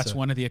 Great. That's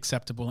one of the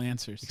acceptable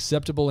answers.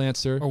 Acceptable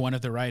answer. Or one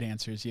of the right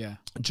answers, yeah.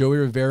 Joey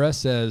Rivera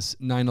says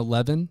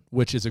 9/11,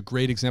 which is a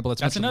great example.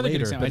 That's another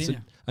later, good example. but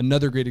it's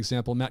another great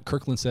example. Matt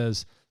Kirkland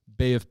says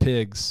Bay of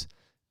Pigs.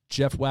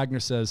 Jeff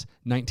Wagner says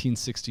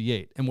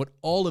 1968. And what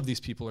all of these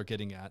people are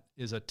getting at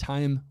is a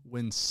time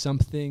when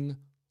something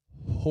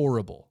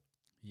horrible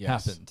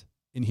happened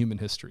in human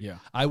history. Yeah.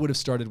 I would have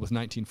started with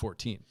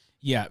 1914.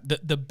 Yeah,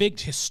 the big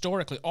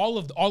historically, all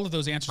of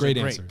those answers are great,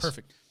 answers.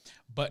 perfect.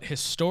 But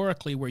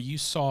historically, where you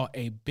saw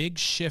a big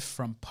shift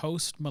from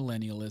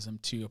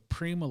post-millennialism to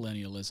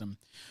premillennialism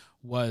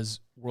was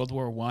World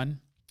War I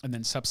and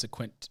then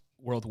subsequent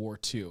World War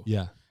II.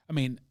 Yeah. I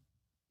mean,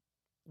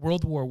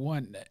 World War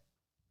I,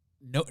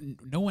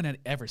 no one had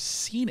ever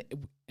seen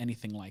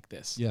anything like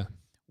this. Yeah.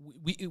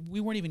 We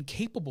weren't even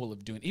capable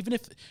of doing it. Even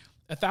if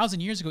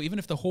 1,000 years ago, even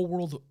if the whole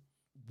world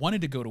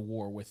wanted to go to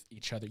war with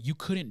each other, you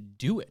couldn't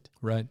do it.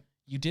 Right.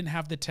 You didn't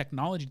have the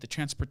technology, the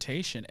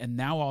transportation, and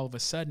now all of a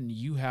sudden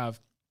you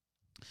have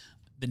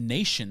the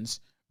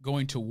nations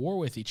going to war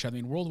with each other.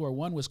 I mean, World War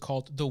I was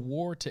called the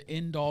war to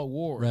end all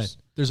wars. Right.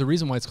 There's a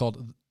reason why it's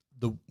called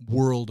the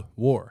World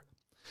War.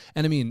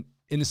 And I mean,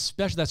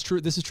 especially that's true.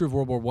 This is true of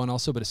World War I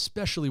also, but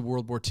especially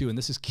World War II. And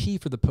this is key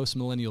for the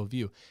post-millennial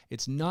view.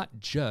 It's not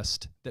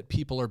just that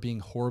people are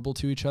being horrible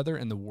to each other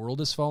and the world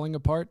is falling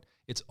apart.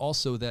 It's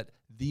also that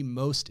the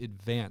most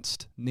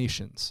advanced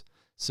nations,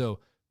 so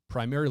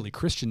primarily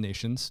Christian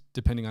nations,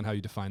 depending on how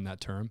you define that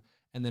term,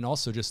 and then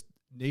also just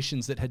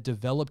nations that had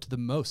developed the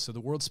most. So the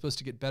world's supposed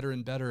to get better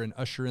and better and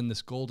usher in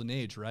this golden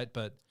age, right?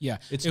 But yeah,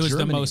 it was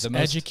Germany, the most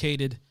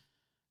educated,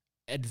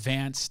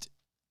 advanced,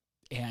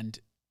 and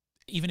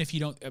even if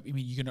you don't, I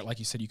mean, you can, like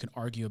you said, you can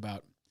argue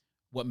about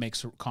what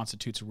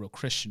constitutes a real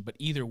Christian. But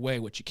either way,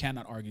 what you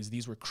cannot argue is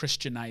these were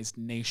Christianized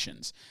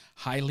nations,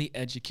 highly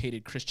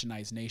educated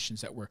Christianized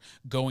nations that were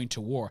going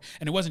to war.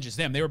 And it wasn't just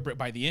them. They were,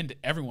 by the end,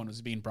 everyone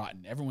was being brought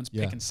in. Everyone's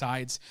picking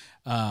sides.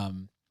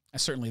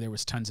 Certainly there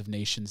was tons of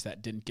nations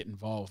that didn't get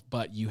involved,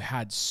 but you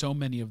had so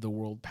many of the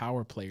world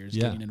power players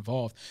getting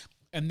involved.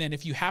 And then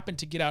if you happen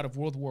to get out of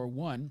World War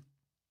I,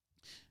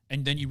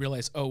 and then you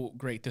realize, oh,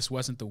 great, this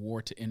wasn't the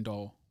war to end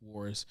all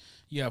wars.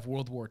 You have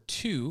World War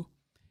II,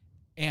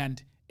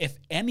 and if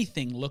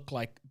anything looked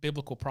like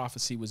biblical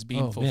prophecy was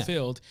being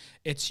fulfilled,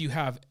 it's you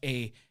have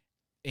a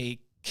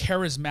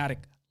charismatic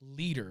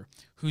leader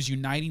who's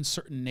uniting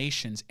certain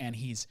nations, and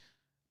he's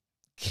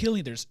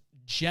killing. There's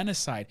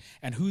genocide.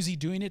 And who's he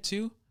doing it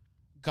to?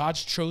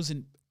 God's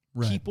chosen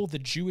people, the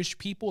Jewish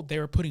people. They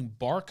were putting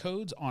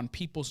barcodes on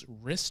people's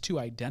wrists to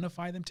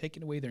identify them,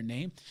 taking away their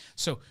name.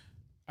 So,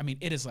 I mean,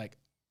 it is like,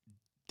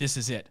 this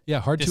is it.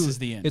 Yeah, this is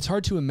the end. It's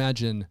hard to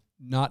imagine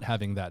not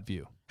having that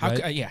view.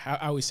 I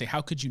always say,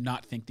 how could you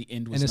not think the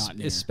end was not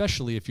near?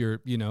 Especially if you're,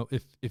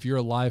 if you're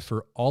alive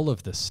for all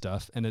of this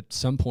stuff, and at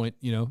some point,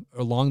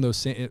 around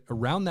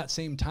that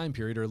same time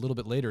period or a little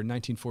bit later, in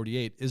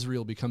 1948,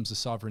 Israel becomes a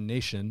sovereign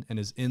nation and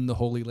is in the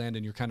Holy Land,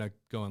 and you're kind of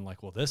going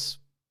like, well, this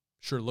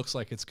sure looks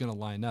like it's going to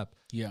line up.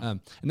 Yeah.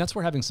 And that's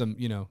where having some,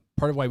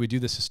 part of why we do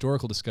this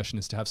historical discussion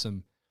is to have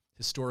some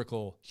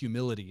historical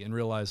humility and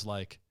realize,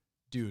 like,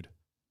 dude,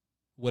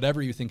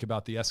 whatever you think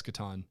about the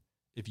eschaton,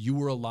 if you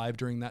were alive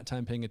during that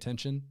time paying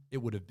attention, it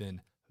would have been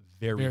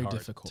very hard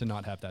difficult to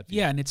not have that view.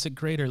 Yeah, and it's a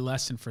greater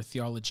lesson for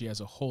theology as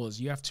a whole, is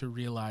you have to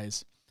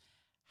realize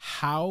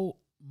how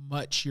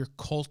much your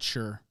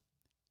culture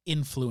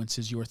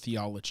influences your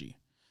theology.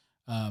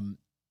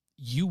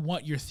 You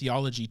want your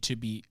theology to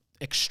be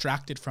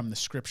extracted from the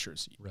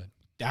scriptures. Right.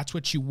 That's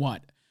what you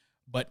want.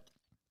 But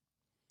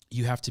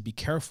you have to be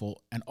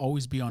careful and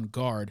always be on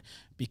guard,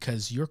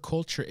 because your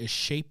culture is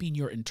shaping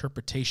your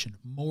interpretation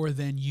more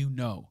than you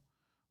know.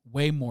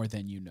 Way more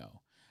than you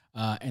know.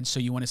 And so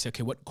you want to say,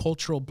 okay, what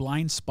cultural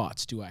blind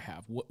spots do I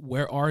have?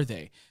 Where are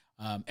they?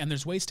 And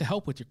there's ways to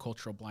help with your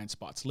cultural blind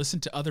spots.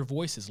 Listen to other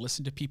voices.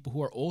 Listen to people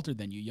who are older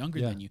than you,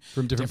 younger than you.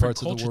 From different parts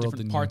cultures, of the world.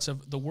 Different parts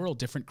of the world,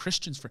 different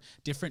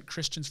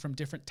Christians from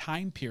different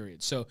time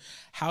periods. So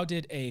how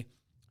did a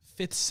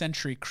 5th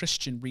century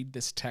Christian read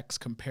this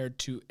text compared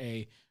to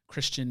a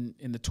Christian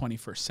in the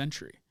 21st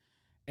century?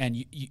 And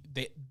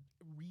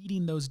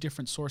reading those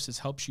different sources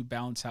helps you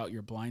balance out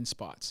your blind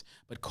spots.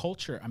 But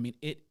culture, I mean,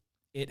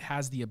 it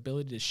has the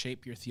ability to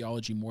shape your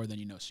theology more than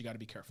you know. So you got to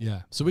be careful.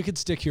 Yeah. So we could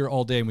stick here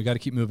all day and we got to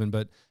keep moving,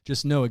 but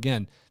just know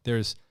again,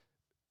 there's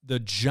the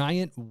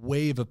giant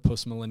wave of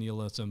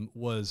postmillennialism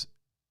was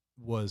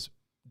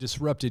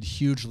disrupted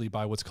hugely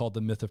by what's called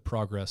the myth of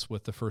progress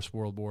with the First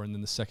World War and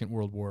then the Second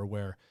World War,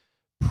 where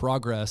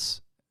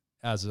progress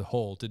as a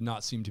whole did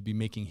not seem to be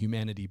making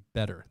humanity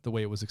better the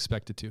way it was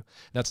expected to.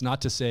 That's not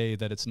to say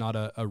that it's not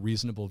a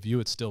reasonable view.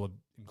 It's still an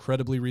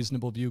incredibly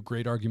reasonable view,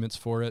 great arguments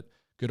for it,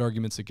 good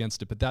arguments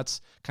against it, but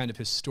that's kind of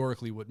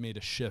historically what made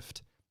a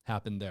shift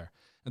happen there.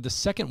 And the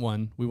second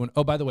one,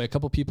 oh, by the way, a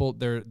couple people,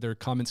 their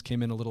comments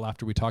came in a little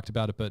after we talked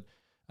about it, but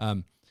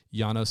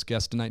Janos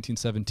guessed in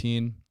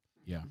 1917.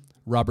 Yeah.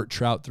 Robert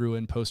Trout threw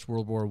in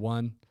post-World War I.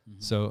 Mm-hmm.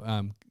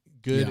 So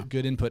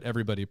good input,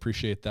 everybody.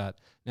 Appreciate that.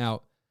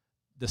 Now,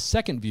 the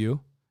second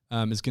view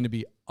is going to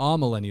be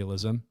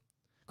amillennialism.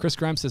 Chris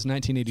Grimes says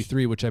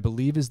 1983, which I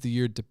believe is the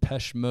year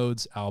Depeche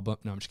Mode's album.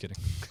 No, I'm just kidding.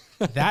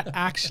 That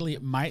actually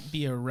might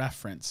be a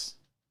reference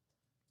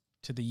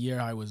to the year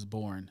I was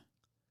born.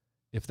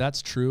 If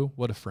that's true,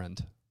 what a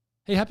friend.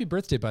 Hey, happy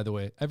birthday, by the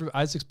way.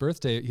 Isaac's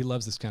birthday, he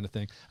loves this kind of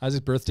thing.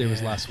 Isaac's birthday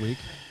was last week.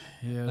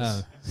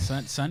 Yes.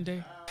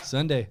 Sunday?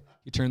 Sunday.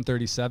 He turned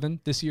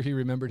 37. This year he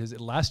remembered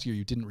last year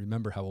you didn't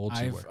remember how old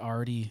you were. I've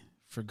already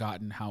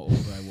forgotten how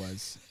old I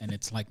was, and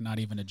it's like not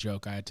even a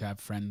joke. I had to have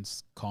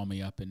friends call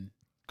me up and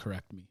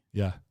correct me.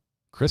 Yeah.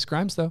 Chris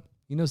Grimes, though,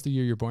 he knows the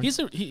year you're born. He's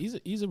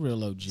a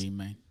real OG,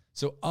 man.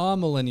 So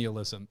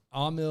amillennialism.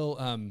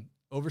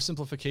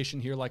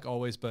 Oversimplification here like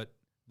always, but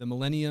the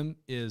millennium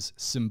is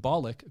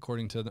symbolic,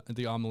 according to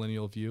the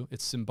amillennial view.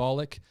 It's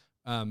symbolic,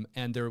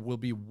 and there will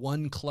be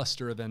one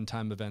cluster of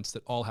end-time events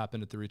that all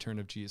happen at the return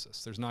of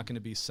Jesus. There's not going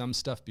to be some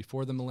stuff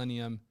before the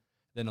millennium,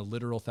 then a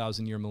literal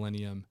 1,000-year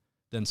millennium,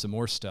 then some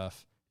more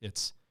stuff.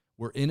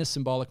 We're in a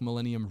symbolic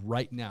millennium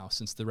right now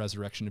since the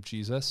resurrection of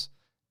Jesus,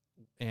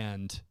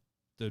 and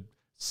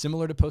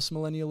similar to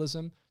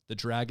postmillennialism, the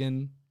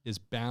dragon is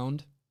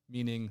bound,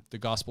 meaning the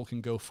gospel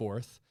can go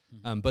forth,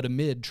 but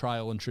amid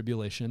trial and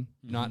tribulation,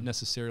 not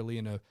necessarily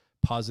in a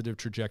positive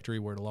trajectory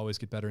where it'll always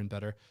get better and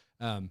better.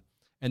 And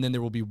then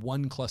there will be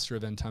one cluster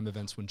of end-time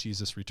events when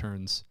Jesus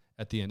returns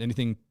at the end.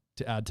 Anything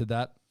to add to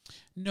that?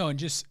 No, and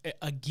just,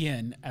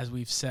 again, as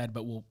we've said,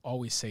 but we'll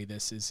always say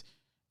this, is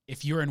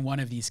if you're in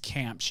one of these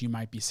camps, you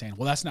might be saying,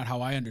 well, that's not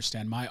how I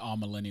understand my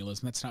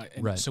amillennialism. That's not.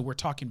 Right. So we're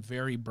talking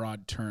very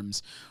broad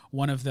terms.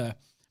 One of the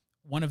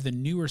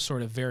newer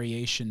sort of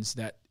variations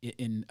that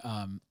in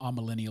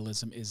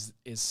amillennialism is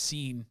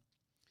seen,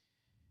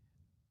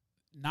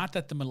 not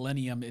that the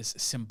millennium is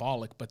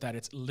symbolic, but that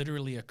it's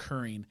literally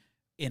occurring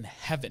in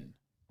heaven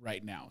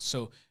right now.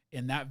 So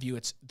in that view,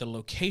 it's the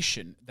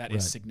location that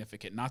is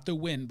significant, not the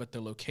when, but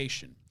the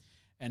location.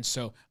 And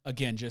so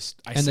again, the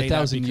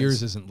 1,000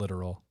 years isn't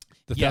literal.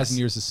 The 1,000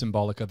 years is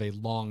symbolic of a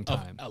long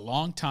time. A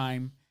long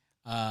time.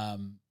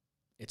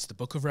 It's the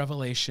book of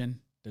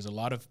Revelation. There's a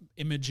lot of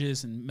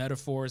images and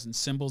metaphors and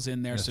symbols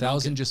in there. And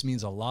 1,000 just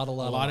means a lot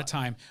of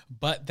time.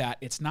 But that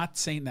it's not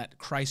saying that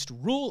Christ's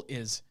rule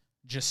is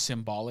just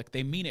symbolic.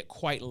 They mean it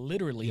quite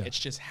literally. Yeah. It's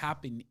just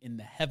happening in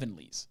the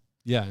heavenlies.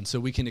 Yeah, and so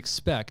we can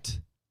expect,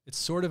 it's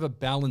sort of a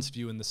balanced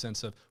view in the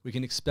sense of we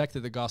can expect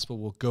that the gospel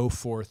will go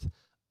forth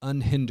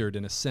unhindered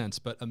in a sense,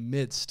 but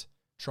amidst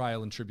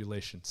trial and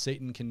tribulation.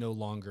 Satan can no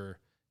longer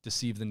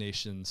deceive the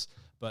nations,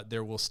 but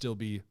there will still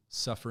be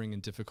suffering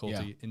and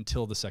difficulty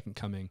until the second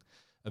coming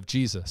of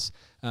Jesus.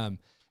 And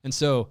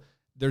so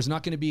there's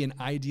not going to be an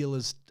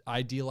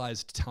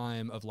idealized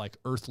time of like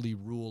earthly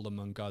rule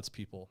among God's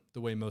people,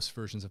 the way most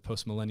versions of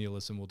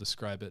postmillennialism will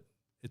describe it.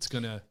 It's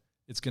going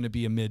to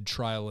be amid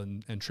trial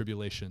and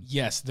tribulation.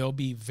 Yes, there'll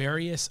be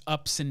various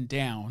ups and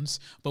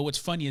downs. But what's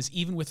funny is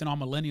even within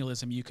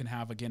amillennialism, you can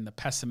have, again, the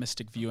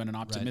pessimistic view and an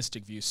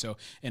optimistic view. So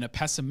in a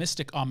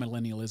pessimistic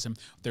amillennialism,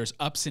 there's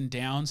ups and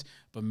downs,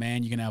 but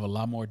man, you're going to have a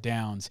lot more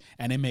downs.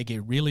 And it may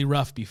get really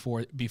rough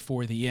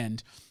before the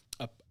end.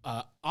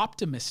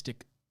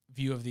 Optimistic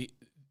view of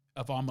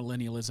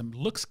amillennialism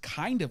looks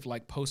kind of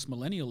like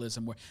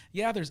postmillennialism, where,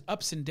 yeah, there's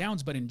ups and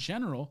downs, but in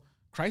general,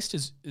 Christ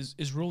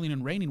is ruling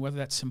and reigning, whether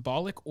that's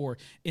symbolic or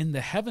in the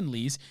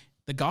heavenlies.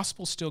 The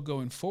gospel's still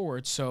going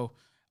forward. So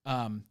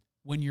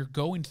when you're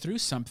going through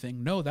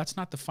something, no, that's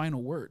not the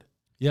final word.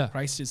 Yeah,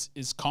 Christ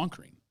is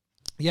conquering.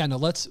 Yeah, now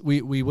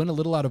we went a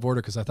little out of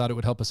order because I thought it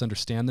would help us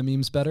understand the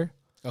memes better.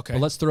 Okay.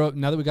 But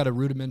now that we got a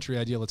rudimentary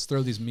idea, let's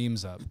throw these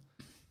memes up.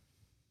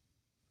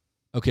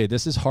 Okay,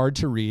 this is hard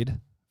to read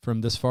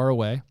from this far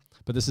away,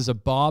 but this is a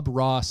Bob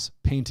Ross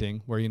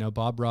painting where,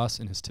 Bob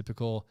Ross in his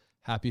typical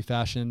happy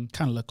fashion.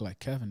 Kind of look like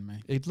Kevin,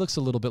 man. It looks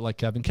a little bit like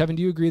Kevin. Kevin,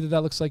 do you agree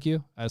that looks like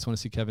you? I just want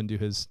to see Kevin do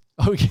his.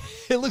 Oh,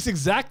 it looks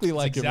exactly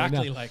like him.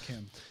 Exactly like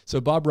him.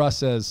 So Bob Ross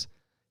says,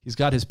 he's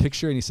got his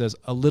picture and he says,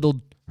 a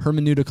little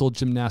hermeneutical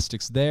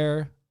gymnastics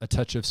there, a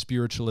touch of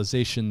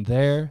spiritualization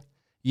there.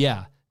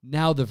 Yeah,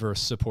 now the verse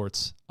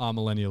supports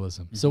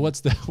amillennialism. Mm-hmm. So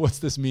what's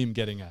this meme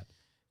getting at?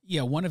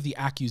 Yeah, one of the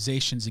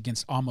accusations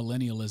against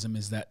amillennialism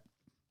is that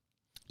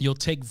you'll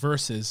take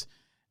verses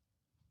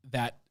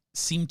that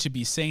seem to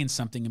be saying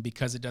something, and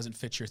because it doesn't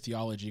fit your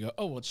theology, you go,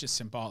 oh, well, it's just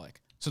symbolic.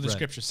 So the Right.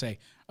 scriptures say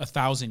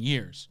 1,000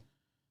 years.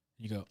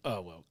 You go,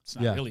 oh, well, it's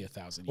not Yeah. really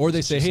 1,000 years. Or they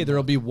It's say, just hey, there'll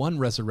about- be one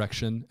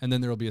resurrection, and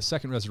then there'll be a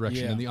second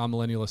resurrection. Yeah. And the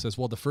amillennialist says,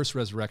 well, the first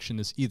resurrection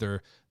is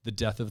either the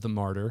death of the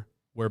martyr,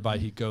 whereby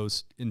Mm-hmm. he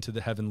goes into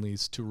the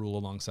heavenlies to rule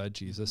alongside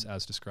Jesus,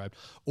 as described,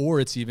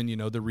 or it's even,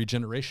 the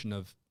regeneration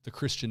of the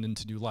Christian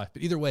into new life.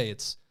 But either way,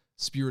 it's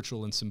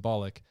spiritual and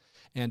symbolic.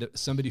 And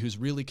somebody who's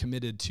really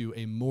committed to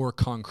a more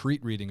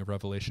concrete reading of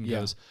Revelation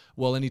Yeah. goes,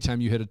 well,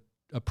 anytime you hit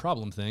a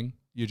problem thing,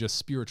 you just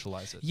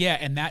spiritualize it. Yeah,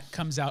 and that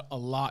comes out a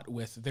lot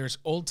with, there's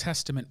Old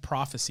Testament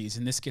prophecies,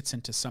 and this gets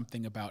into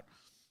something about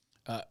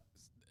a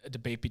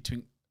debate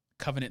between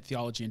covenant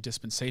theology and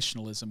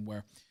dispensationalism,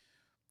 where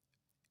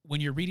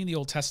when you're reading the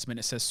Old Testament,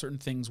 it says certain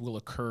things will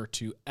occur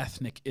to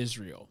ethnic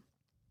Israel.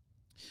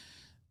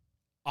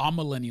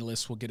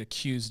 Amillennialists will get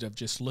accused of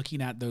just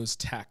looking at those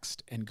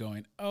texts and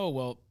going, oh,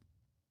 well,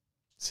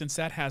 since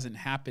that hasn't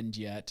happened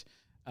yet,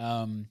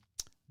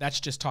 that's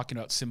just talking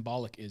about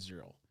symbolic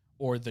Israel,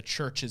 or the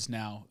church is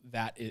now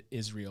that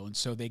Israel. And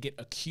so they get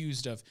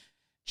accused of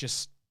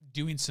just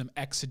doing some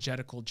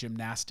exegetical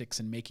gymnastics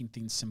and making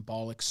things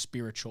symbolic,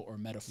 spiritual, or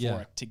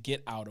metaphoric to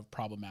get out of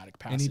problematic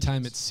passages.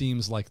 Anytime it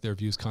seems like their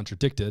views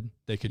contradicted,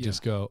 they could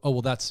just go, "Oh,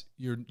 well, that's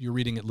you're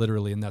reading it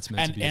literally, and that's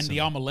meant to be." And the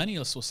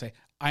amillennialists will say,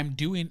 "I'm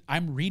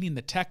reading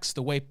the text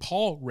the way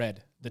Paul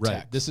read the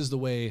text." This is the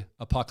way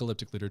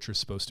apocalyptic literature is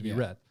supposed to be Yeah.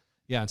 read.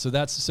 Yeah, and so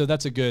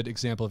that's a good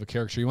example of a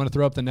caricature. You want to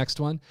throw up the next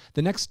one?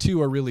 The next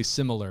two are really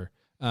similar,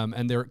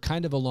 and they're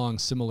kind of along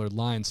similar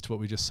lines to what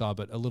we just saw,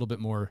 but a little bit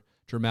more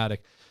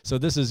dramatic. So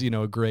this is,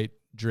 a great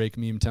Drake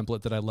meme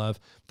template that I love.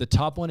 The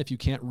top one, if you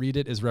can't read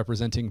it, is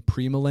representing a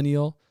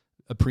premillennial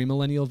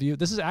view.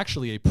 This is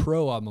actually a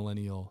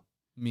pro-amillennial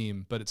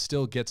meme, but it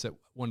still gets at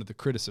one of the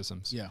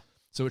criticisms. Yeah.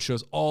 So it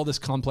shows all this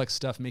complex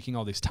stuff, making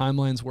all these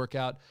timelines work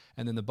out.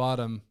 And then the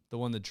bottom, the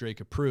one that Drake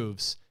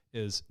approves,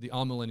 is the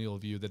amillennial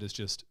view that is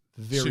just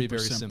very, Super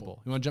very simple.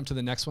 simple. You want to jump to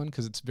the next one?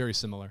 Because it's very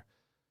similar.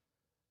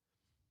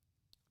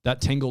 That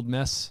tangled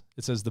mess,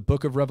 it says the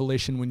book of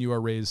Revelation when you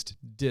are raised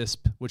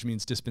disp, which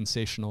means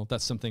dispensational.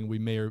 That's something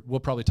we'll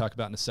probably talk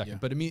about in a second.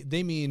 Yeah. But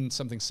they mean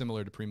something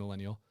similar to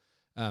premillennial,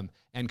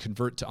 and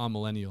convert to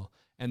amillennial.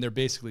 And they're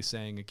basically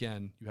saying,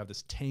 again, you have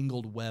this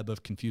tangled web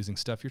of confusing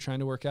stuff you're trying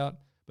to work out.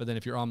 But then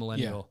if you're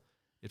amillennial,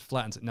 it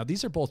flattens it. Now,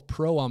 these are both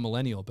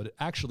pro-amillennial, but it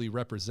actually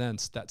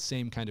represents that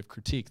same kind of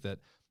critique that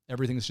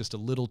everything's just a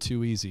little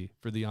too easy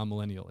for the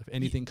amillennial. If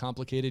anything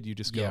complicated, you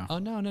just go, Yeah. oh,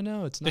 no,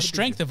 it's not. The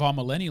strength of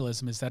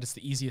amillennialism is that it's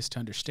the easiest to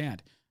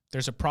understand.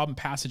 There's a problem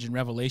passage in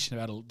Revelation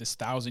about this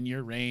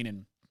 1,000-year reign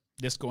and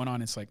this going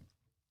on. It's like,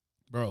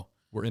 bro,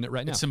 We're in it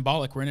right now. it's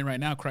symbolic. We're in it right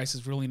now. Christ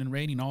is ruling and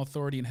reigning. All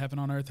authority in heaven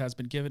on earth has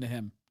been given to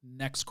him.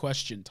 Next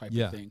question type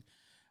of thing.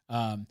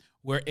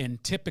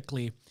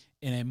 Typically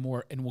in a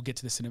more, and we'll get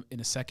to this in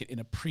a second, in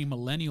a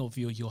premillennial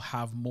view, you'll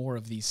have more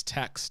of these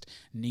texts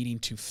needing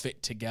to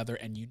fit together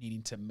and you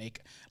needing to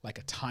make like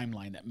a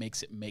timeline that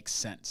makes it make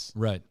sense.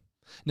 Right.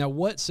 Now,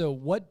 what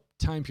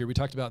time period? We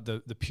talked about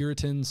the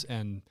Puritans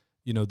and,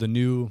 the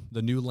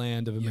new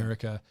land of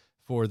America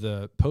for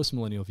the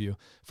postmillennial view.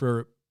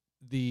 For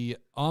the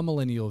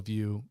amillennial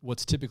view,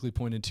 what's typically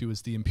pointed to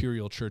is the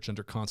imperial church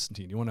under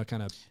Constantine. You want to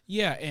kind of...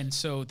 Yeah, and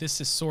so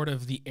this is sort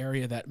of the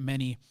area that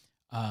many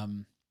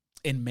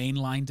in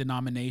mainline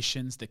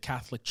denominations, the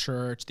Catholic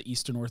Church, the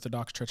Eastern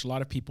Orthodox Church, a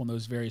lot of people in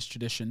those various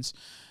traditions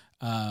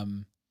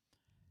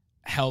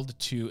held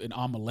to an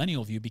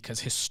amillennial view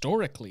because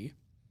historically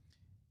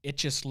it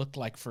just looked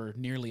like for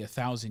nearly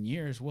 1,000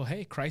 years, well,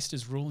 hey, Christ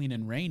is ruling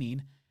and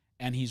reigning,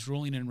 and he's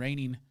ruling and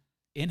reigning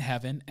in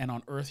heaven, and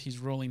on earth he's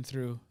ruling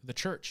through the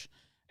church.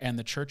 And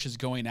the church is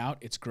going out,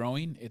 it's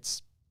growing,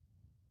 it's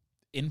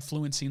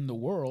influencing the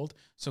world.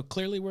 So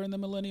clearly we're in the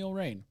millennial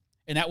reign.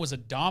 And that was a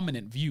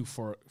dominant view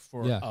for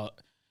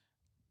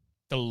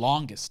the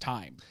longest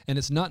time. And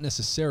it's not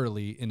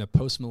necessarily in a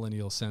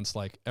postmillennial sense,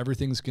 like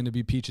everything's going to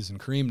be peaches and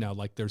cream now.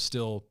 Like there's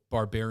still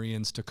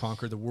barbarians to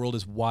conquer. The world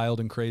is wild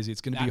and crazy. It's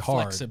going to be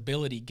hard.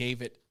 Flexibility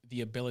gave it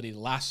the ability to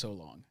last so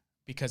long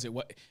because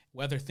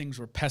whether things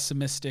were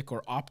pessimistic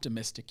or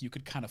optimistic, you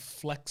could kind of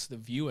flex the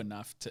view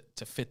enough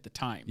to fit the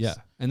times. Yeah.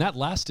 And that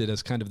lasted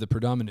as kind of the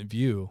predominant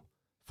view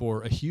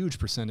for a huge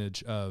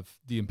percentage of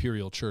the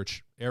imperial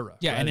church era.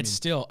 Yeah. Right? And it's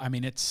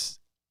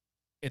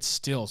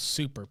still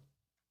super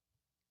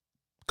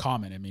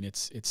common. I mean,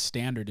 it's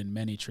standard in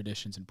many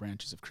traditions and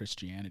branches of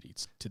Christianity.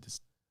 It's to this.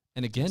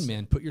 And again,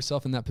 man, put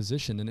yourself in that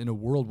position and in a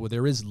world where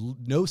there is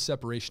no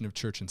separation of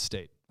church and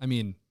state. I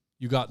mean,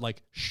 you got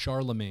like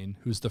Charlemagne,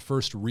 who's the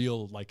first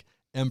real like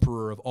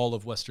emperor of all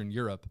of Western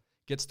Europe,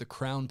 gets the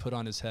crown put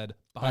on his head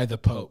by the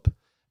Pope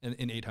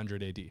in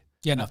 800 AD.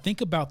 Yeah. Now think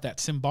about that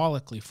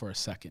symbolically for a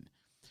second.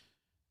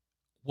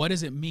 What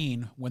does it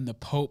mean when the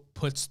Pope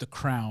puts the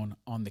crown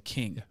on the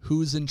king?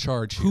 Who's in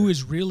charge here? Who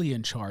is really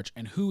in charge?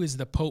 And who is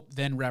the Pope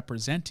then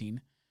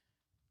representing?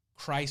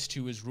 Christ,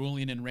 who is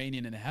ruling and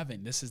reigning in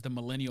heaven. This is the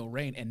millennial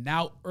reign. And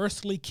now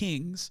earthly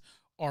kings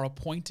are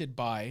appointed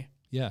by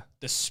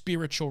the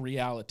spiritual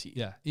reality.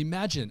 Yeah.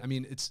 Imagine, I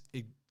mean,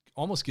 it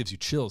almost gives you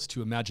chills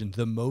to imagine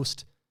the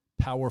most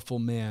powerful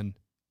man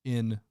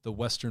in the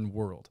Western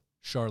world,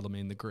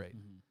 Charlemagne the Great,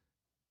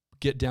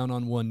 get down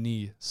on one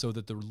knee so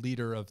that the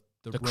leader of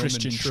the Roman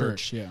Christian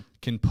church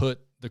can put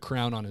the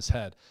crown on his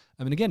head.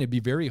 I mean, again, it'd be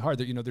very hard.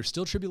 That, there's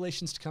still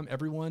tribulations to come.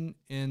 Everyone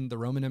in the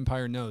Roman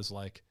Empire knows,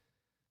 like,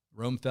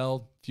 Rome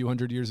fell a few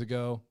hundred years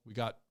ago. We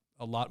got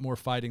a lot more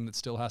fighting that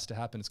still has to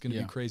happen. It's going to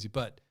be crazy,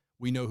 but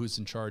we know who's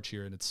in charge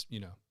here, and it's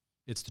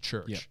it's the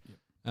church.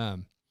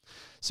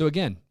 So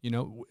again,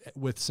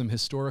 with some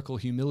historical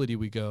humility,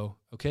 we go,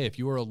 okay, if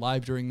you were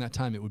alive during that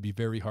time, it would be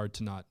very hard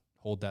to not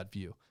hold that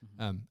view.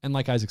 And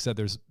like Isaac said,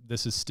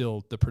 this is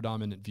still the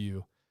predominant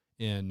view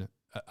in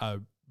a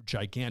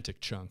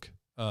gigantic chunk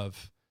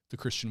of the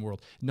Christian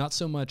world. Not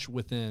so much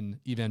within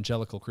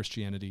evangelical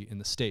Christianity in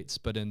the States,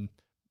 but in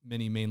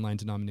many mainline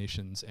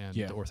denominations and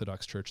the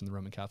Orthodox Church and the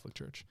Roman Catholic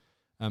Church.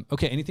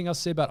 Okay, anything else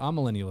to say about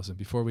amillennialism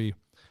before we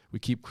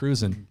keep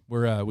cruising?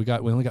 We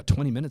only got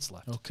 20 minutes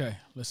left. Okay,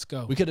 let's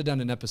go. We could have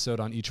done an episode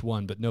on each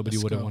one, but nobody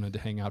would have wanted to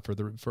hang out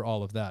for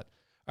all of that.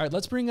 All right,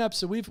 let's bring up.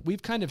 So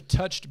we've kind of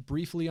touched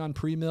briefly on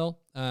pre-mill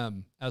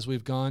as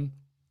we've gone.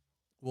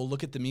 We'll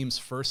look at the memes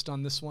first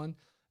on this one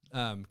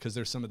because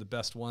they're some of the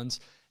best ones.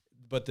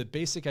 But the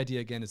basic idea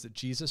again is that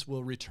Jesus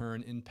will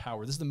return in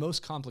power. This is the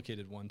most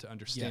complicated one to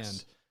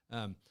understand.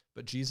 Yes.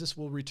 But Jesus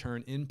will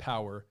return in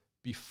power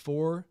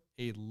before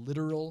a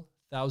literal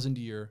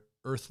 1,000-year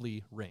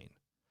earthly reign.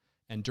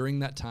 And during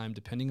that time,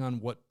 depending on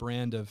what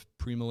brand of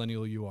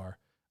premillennial you are,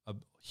 a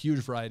huge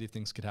variety of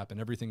things could happen.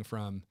 Everything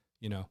from,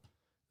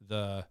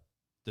 the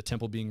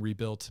temple being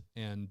rebuilt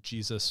and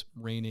Jesus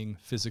reigning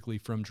physically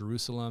from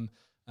Jerusalem,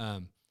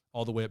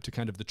 all the way up to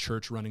kind of the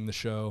church running the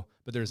show.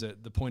 But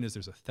the point is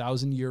there's a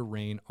 1,000-year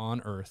reign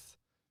on earth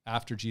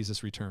after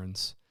Jesus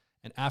returns.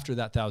 And after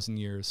that 1,000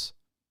 years,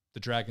 the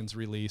dragon's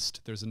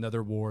released. There's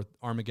another war.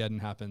 Armageddon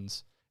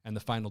happens. And the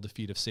final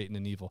defeat of Satan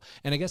and evil.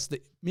 And I guess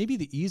maybe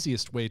the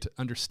easiest way to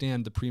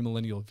understand the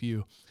premillennial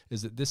view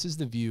is that this is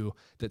the view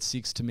that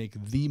seeks to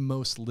make the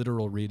most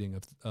literal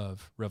reading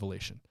of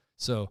Revelation.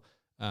 So,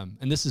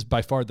 and this is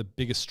by far the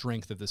biggest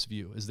strength of this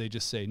view, is they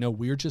just say, no,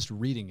 we're just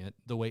reading it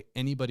the way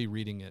anybody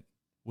reading it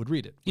would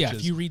read it. Yeah,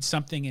 if you read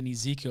something in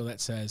Ezekiel that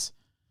says,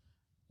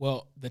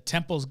 well, the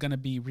temple's going to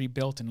be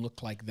rebuilt and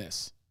look like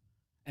this.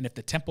 And if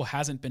the temple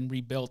hasn't been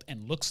rebuilt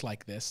and looks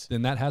like this,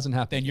 then that hasn't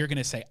happened. Then you're going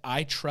to say,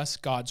 I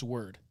trust God's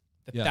word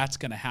that that's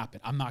going to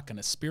happen. I'm not going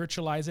to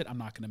spiritualize it. I'm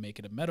not going to make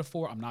it a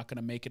metaphor. I'm not going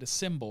to make it a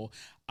symbol.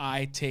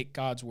 I take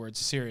God's word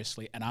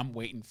seriously, and I'm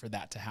waiting for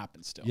that to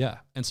happen still. Yeah.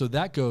 And so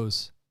that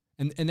goes,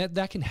 and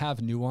that can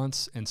have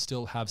nuance and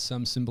still have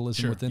some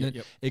symbolism within it.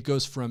 Yep. It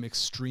goes from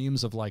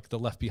extremes of like the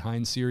Left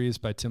Behind series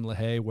by Tim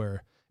LaHaye,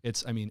 where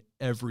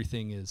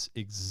everything is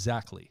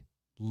exactly,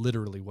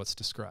 literally what's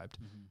described.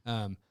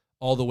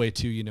 All the way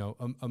to,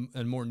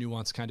 a more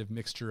nuanced kind of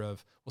mixture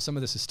of, well, some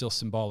of this is still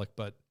symbolic,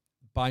 but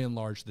by and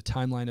large, the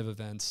timeline of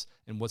events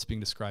and what's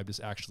being described is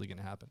actually going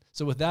to happen.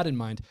 So with that in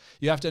mind,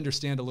 you have to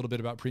understand a little bit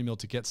about premill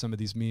to get some of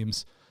these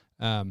memes.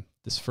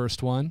 This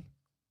first one.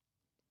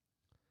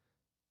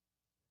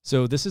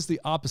 So this is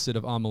the opposite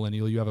of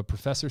amillennial. You have a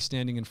professor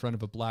standing in front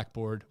of a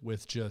blackboard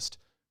with just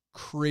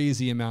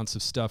crazy amounts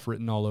of stuff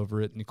written all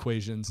over it and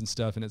equations and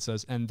stuff. And it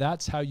says, and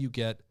that's how you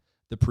get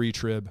the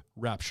pre-trib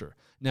rapture.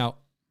 Now,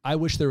 I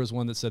wish there was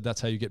one that said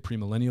that's how you get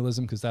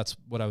premillennialism, because that's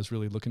what I was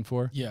really looking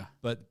for. Yeah.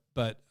 But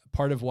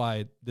part of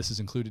why this is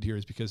included here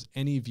is because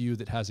any view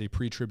that has a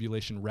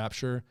pre-tribulation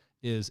rapture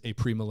is a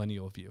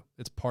premillennial view.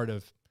 It's part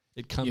of,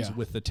 it comes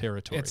with the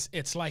territory.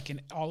 It's like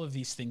in all of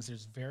these things,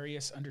 there's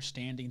various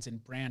understandings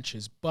and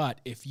branches, but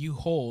if you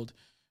hold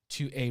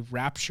to a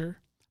rapture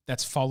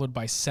that's followed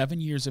by 7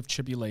 years of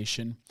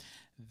tribulation,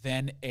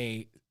 then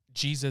a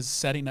Jesus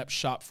setting up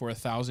shop for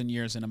 1,000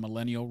 years in a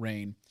millennial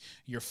reign,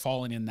 you're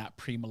falling in that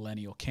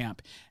premillennial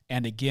camp.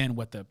 And again,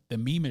 what the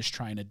meme is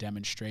trying to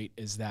demonstrate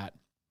is that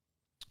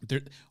there,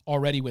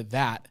 already with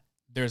that,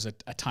 there's a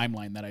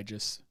timeline that I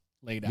just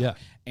laid out. Yeah.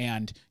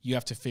 And you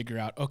have to figure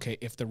out, okay,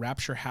 if the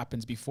rapture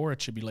happens before a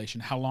tribulation,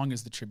 how long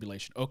is the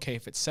tribulation? Okay,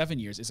 if it's 7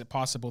 years, is it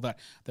possible that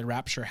the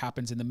rapture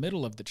happens in the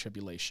middle of the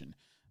tribulation?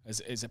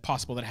 Is it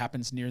possible that it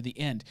happens near the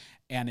end?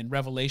 And in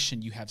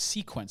Revelation, you have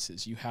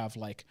sequences. You have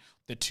like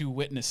the two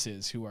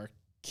witnesses who are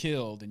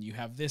killed, and you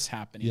have this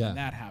happening and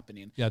that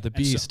happening. Yeah, the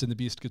beast, and the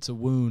beast gets a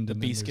wound. The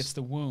beast gets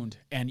the wound.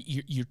 And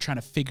you're trying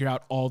to figure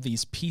out all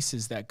these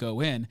pieces that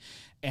go in.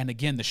 And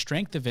again, the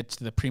strength of it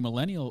to the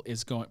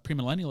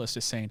premillennialist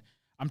is saying,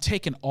 I'm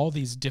taking all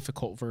these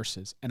difficult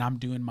verses, and I'm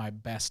doing my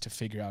best to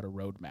figure out a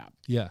roadmap.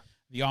 Yeah.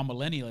 The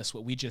amillennialist,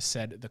 what we just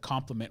said, the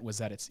compliment was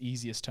that it's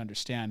easiest to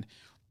understand.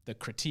 The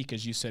critique,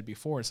 as you said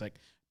before, is like,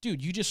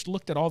 dude, you just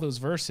looked at all those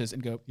verses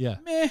and go,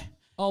 meh.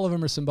 All of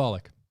them are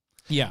symbolic.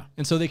 Yeah.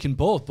 And so they can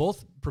both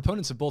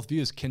proponents of both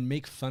views can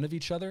make fun of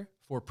each other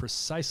for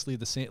precisely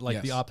the same,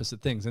 like the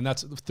opposite things. And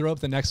that's, throw up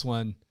the next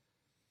one,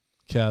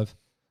 Kev.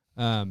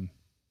 I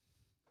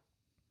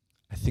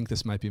think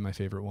this might be my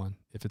favorite one,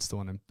 if it's the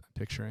one I'm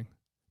picturing.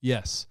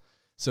 Yes.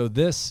 So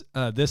this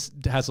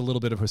has a little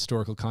bit of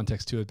historical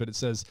context to it, but it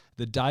says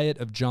the diet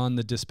of John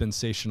the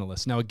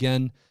Dispensationalist. Now,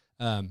 again,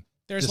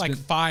 There's like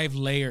 5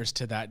 layers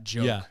to that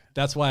joke. Yeah,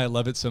 that's why I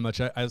love it so much.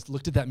 I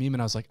looked at that meme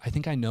and I was like, I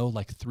think I know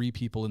like 3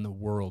 people in the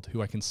world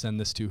who I can send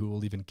this to who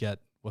will even get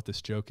what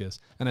this joke is.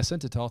 And I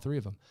sent it to all 3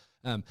 of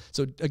them.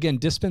 So again,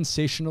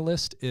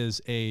 dispensationalist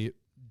is a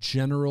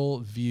general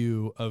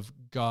view of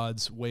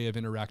God's way of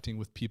interacting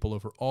with people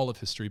over all of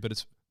history, but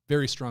it's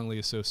very strongly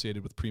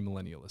associated with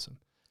premillennialism.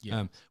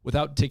 Yeah.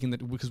 Without taking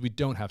that, because we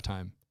don't have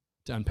time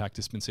to unpack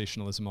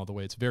dispensationalism all the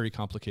way. It's very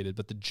complicated.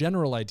 But the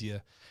general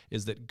idea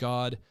is that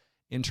God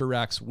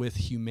interacts with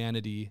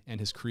humanity and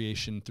his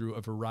creation through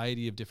a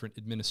variety of different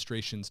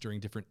administrations during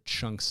different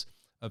chunks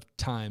of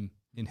time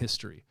in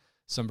history.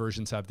 Some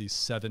versions have these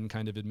 7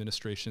 kind of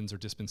administrations or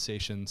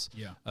dispensations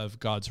of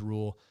God's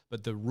rule,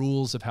 but the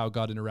rules of how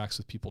God interacts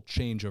with people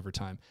change over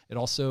time. It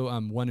also,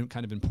 one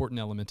kind of important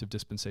element of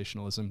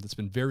dispensationalism that's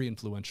been very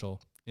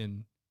influential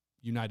in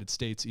United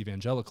States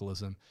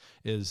evangelicalism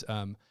is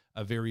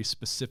a very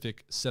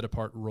specific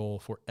set-apart role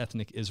for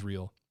ethnic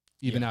Israel,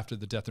 even after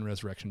the death and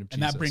resurrection of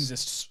Jesus. And that brings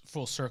us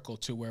full circle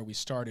to where we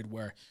started,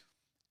 where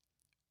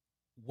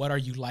what are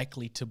you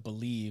likely to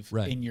believe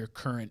in your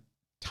current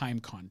time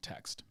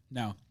context?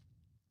 Now,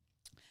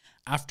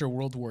 after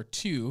World War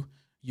II,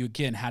 you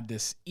again had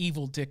this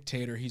evil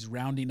dictator. He's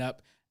rounding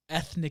up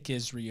ethnic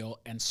Israel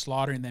and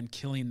slaughtering them,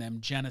 killing them,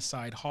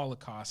 genocide,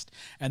 Holocaust.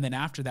 And then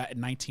after that, in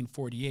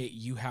 1948,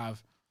 you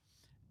have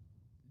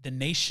the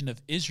nation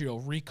of Israel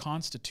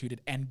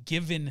reconstituted and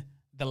given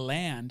the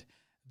land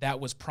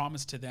that was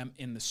promised to them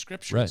in the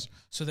scriptures. Right.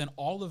 So then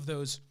all of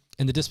those...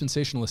 And the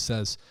dispensationalist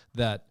says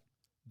that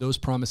those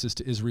promises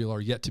to Israel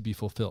are yet to be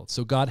fulfilled.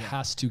 So God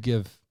has to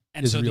give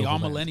Israel so the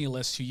land.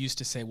 amillennialists who used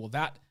to say, well,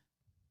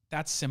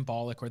 that's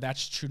symbolic, or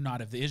that's true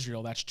not of the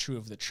Israel, that's true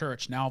of the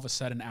church. Now all of a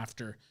sudden,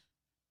 after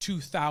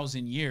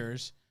 2,000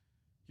 years,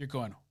 you're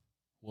going,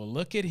 well,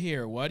 look at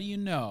here. What do you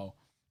know?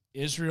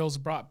 Israel's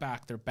brought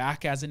back. They're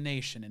back as a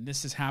nation, and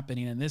this is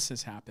happening, and this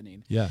is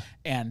happening. Yeah.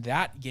 And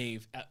that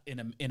gave,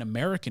 in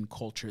American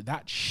culture,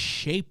 that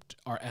shaped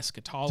our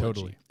eschatology.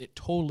 Totally. It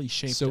totally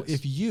shaped us. So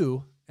if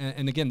you,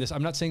 and again, this,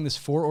 I'm not saying this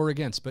for or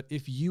against, but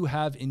if you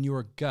have in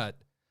your gut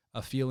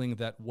a feeling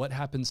that what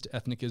happens to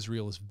ethnic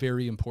Israel is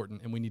very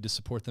important and we need to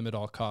support them at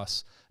all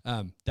costs,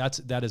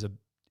 that is a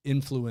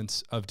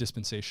influence of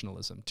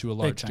dispensationalism to a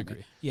large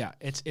degree. Yeah,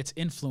 it's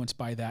influenced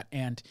by that.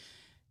 And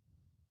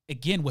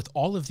again, with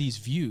all of these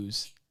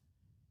views,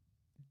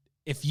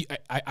 if you,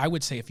 I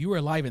would say if you were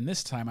alive in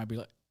this time,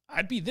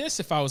 I'd be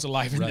this if I was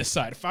alive in this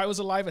side. If I was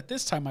alive at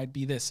this time, I'd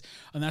be this.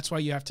 And that's why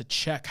you have to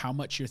check how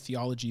much your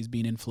theology is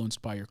being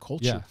influenced by your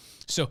culture. Yeah.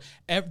 So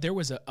there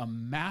was a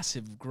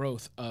massive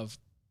growth of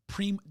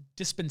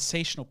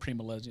dispensational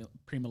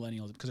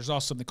premillennialism, because there's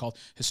also something called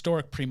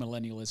historic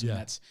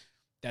premillennialism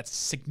that's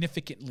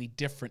significantly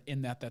different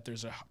in that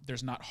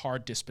there's not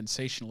hard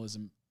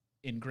dispensationalism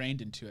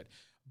ingrained into it.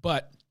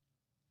 But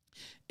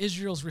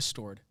Israel's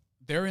restored.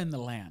 They're in the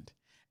land.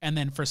 And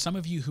then for some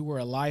of you who were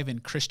alive in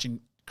Christian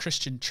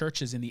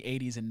churches in the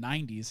 80s and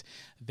 90s,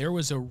 there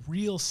was a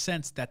real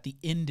sense that the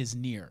end is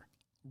near,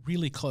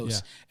 really close.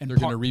 Yeah. And they're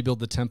going to rebuild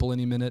the temple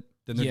any minute.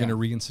 Then they're going to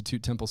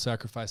reinstitute temple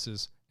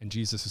sacrifices, and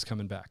Jesus is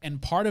coming back.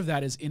 And part of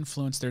that is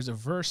influence. There's a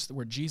verse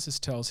where Jesus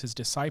tells his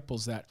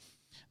disciples that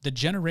the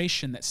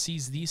generation that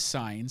sees these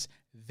signs,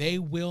 they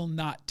will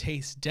not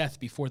taste death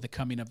before the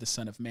coming of the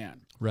Son of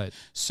Man. Right.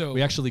 So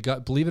we actually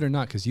got, believe it or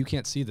not, because you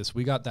can't see this,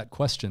 we got that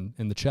question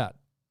in the chat.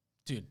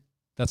 Dude.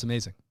 That's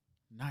amazing.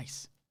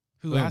 Nice.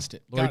 Who asked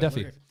it? Lori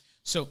Duffy.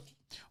 So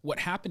what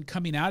happened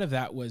coming out of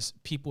that was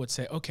people would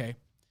say, okay,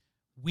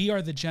 we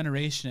are the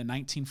generation in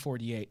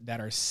 1948 that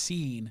are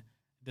seeing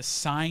the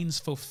signs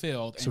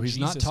fulfilled. So he's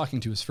not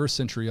talking to his first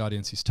century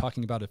audience. He's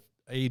talking about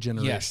a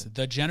generation. Yes,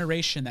 the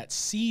generation that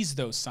sees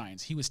those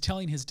signs. He was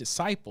telling his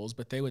disciples,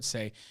 but they would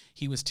say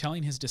he was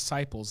telling his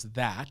disciples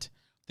that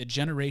the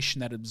generation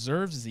that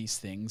observes these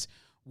things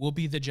will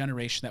be the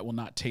generation that will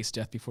not taste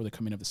death before the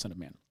coming of the Son of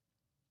Man.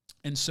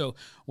 And so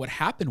what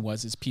happened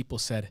is people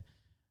said,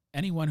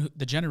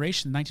 the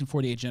generation, the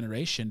 1948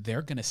 generation,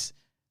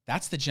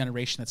 that's the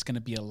generation that's going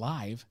to be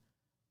alive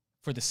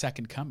for the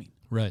second coming.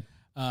 Right.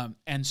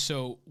 And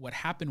so what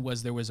happened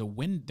was there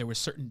were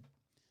certain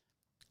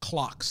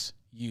clocks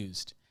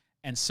used,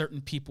 and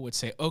certain people would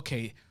say,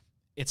 okay,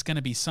 it's going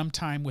to be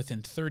sometime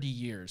within 30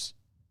 years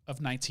of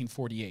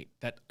 1948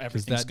 that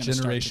everything's going to start. Because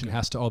that generation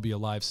has to all be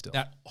alive still.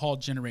 That whole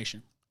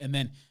generation. And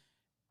then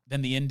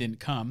the end didn't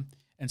come.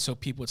 And so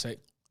people would say,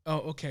 oh,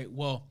 okay,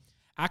 well,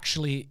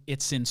 actually,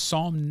 it's in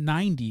Psalm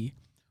 90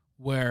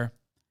 where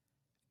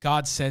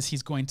God says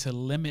he's going to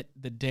limit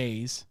the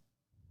days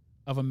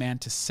of a man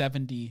to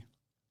 70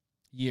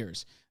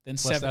 years. Then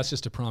that's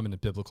just a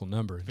prominent biblical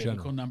number in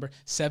general. Number.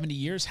 70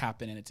 years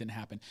happened and it didn't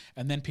happen.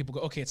 And then people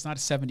go, okay, it's not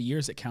 70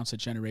 years that counts a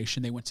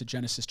generation. They went to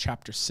Genesis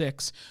chapter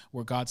 6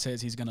 where God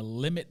says he's going to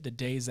limit the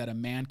days that a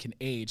man can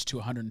age to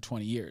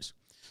 120 years.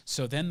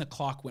 So then the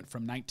clock went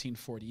from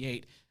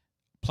 1948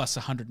 plus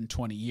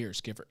 120 years,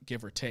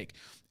 give or take.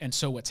 And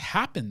so what's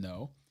happened,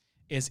 though,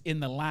 is in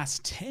the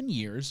last 10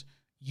 years,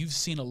 you've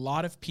seen a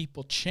lot of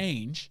people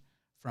change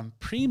from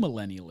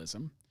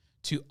premillennialism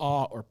to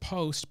awe or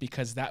post,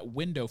 because that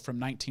window from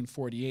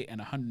 1948 and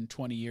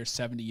 120 years,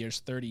 70 years,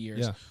 30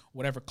 years,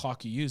 whatever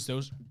clock you use,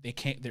 those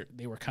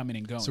they were coming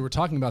and going. So we're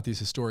talking about these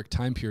historic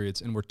time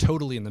periods, and we're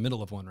totally in the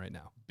middle of one right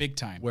now. Big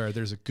time. Where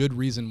there's a good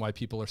reason why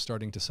people are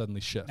starting to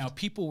suddenly shift. Now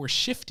people were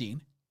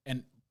shifting,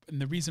 and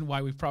the reason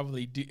why we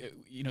probably do,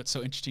 it's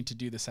so interesting to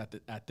do this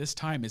at this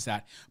time is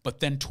that, but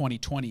then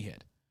 2020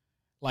 hit.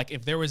 Like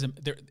if there was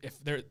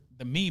the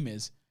meme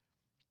is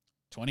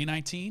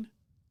 2019,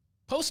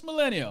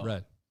 post-millennial.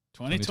 Right.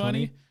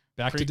 2020,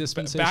 back to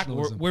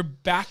dispensationalism. We're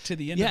back to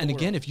the end of the and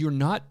world. Again, if you're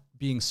not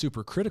being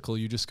super critical,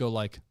 you just go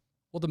like,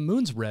 well, the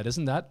moon's red.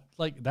 Isn't that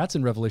like, that's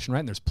in Revelation,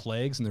 right? And there's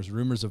plagues and there's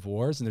rumors of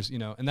wars and there's,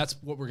 and that's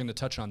what we're going to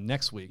touch on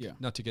next week,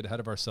 not to get ahead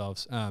of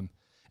ourselves.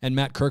 And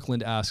Matt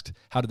Kirkland asked,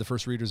 how did the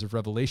first readers of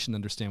Revelation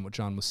understand what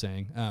John was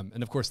saying?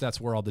 And of course,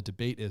 that's where all the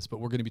debate is, but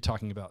we're going to be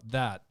talking about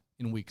that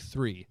in week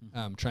 3,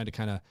 trying to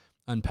kind of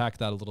unpack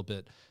that a little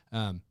bit.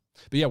 But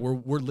yeah,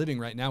 we're living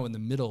right now in the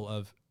middle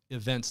of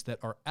events that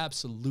are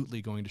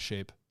absolutely going to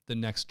shape the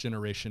next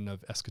generation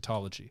of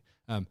eschatology.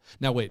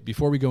 Now, wait,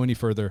 before we go any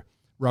further,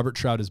 Robert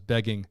Trout is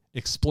begging,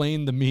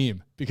 explain the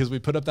meme, because we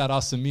put up that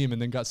awesome meme and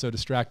then got so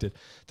distracted.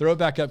 Throw it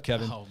back up,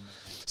 Kevin. Oh,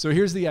 so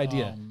here's the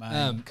idea.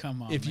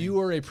 Come on, if you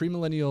were a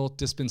premillennial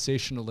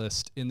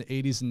dispensationalist in the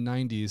 80s and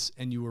 90s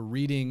and you were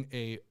reading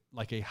a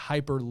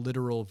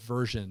hyper-literal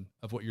version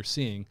of what you're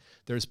seeing,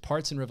 there's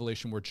parts in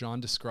Revelation where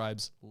John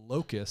describes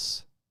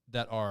locusts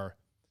that are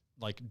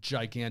like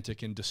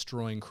gigantic and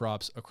destroying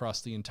crops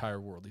across the entire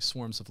world, these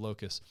swarms of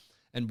locusts.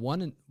 And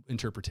one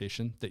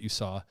interpretation that you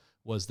saw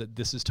was that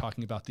this is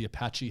talking about the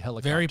Apache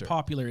helicopter. Very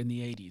popular in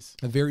the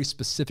 80s. A very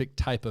specific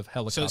type of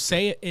helicopter. So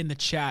say it in the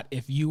chat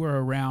if you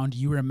were around,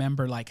 you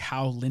remember like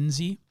Hal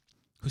Lindsey,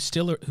 who's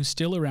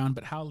still around,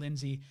 but Hal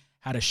Lindsey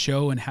had a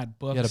show and had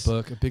books. He had a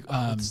book,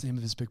 what's the name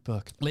of his big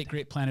book? Late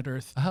Great Planet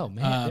Earth. Oh,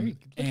 man, look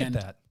at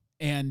that.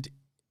 And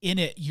in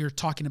it, you're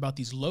talking about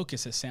these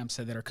locusts, as Sam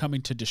said, that are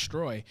coming to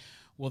destroy.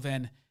 Well,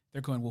 then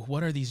they're going, well,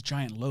 what are these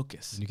giant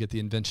locusts? And you get the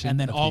invention and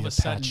then of all of the a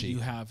sudden Apache. you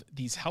have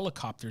these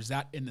helicopters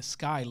that in the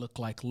sky look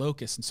like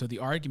locusts. And so the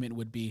argument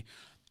would be,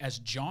 as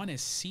John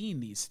is seeing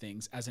these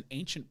things, as an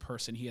ancient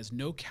person, he has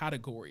no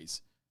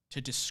categories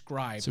to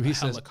describe a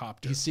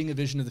helicopter. He's seeing a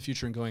vision of the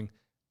future and going,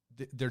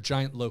 they're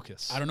giant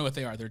locusts. I don't know what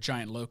they are. They're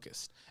giant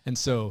locusts. And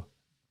so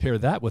pair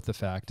that with the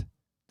fact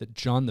that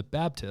John the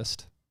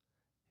Baptist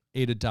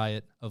ate a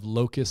diet of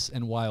locusts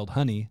and wild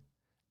honey,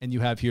 and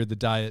you have here the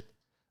diet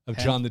of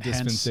John the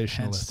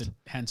Dispensationalist.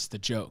 Hence the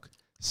joke.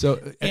 So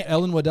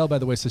Ellen Waddell, by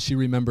the way, says she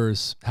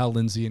remembers Hal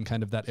Lindsey and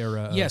kind of that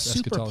era of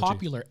eschatology. Super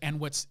popular. And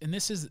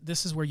this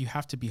is where you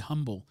have to be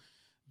humble,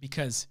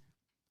 because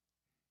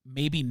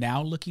maybe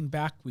now looking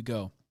back, we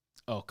go,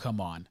 oh,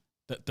 come on.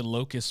 The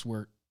locusts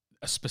were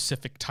a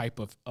specific type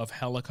of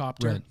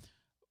helicopter. Right.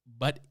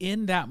 But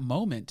in that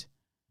moment,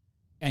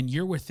 and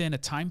you're within a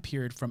time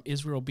period from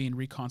Israel being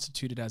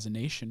reconstituted as a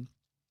nation,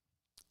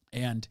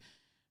 and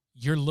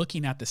you're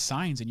looking at the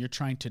signs and you're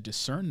trying to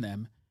discern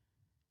them,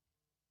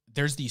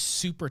 there's these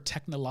super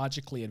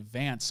technologically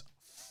advanced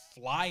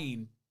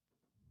flying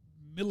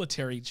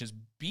military just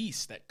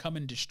beasts that come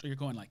and destroy. You're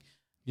going like,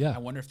 I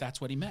wonder if that's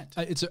what he meant.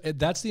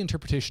 That's the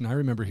interpretation I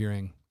remember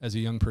hearing as a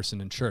young person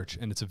in church.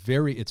 And it's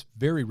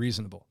very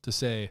reasonable to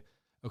say,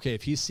 okay,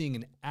 if he's seeing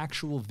an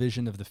actual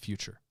vision of the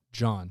future,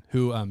 John,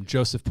 who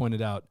Joseph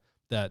pointed out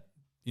that,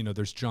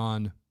 there's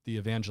John the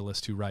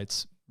evangelist who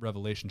writes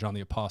Revelation, John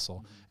the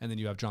apostle, and then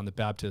you have John the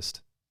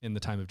Baptist in the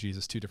time of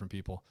Jesus, 2 different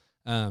people.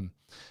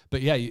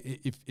 But yeah,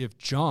 if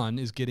John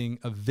is getting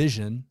a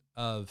vision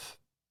of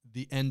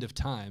the end of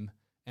time,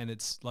 and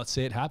let's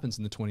say it happens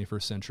in the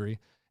 21st century,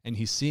 and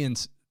he's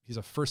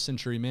a first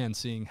century man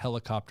seeing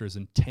helicopters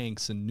and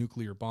tanks and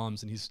nuclear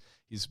bombs, and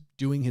he's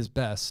doing his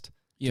best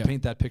to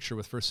paint that picture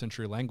with first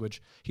century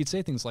language. He'd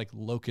say things like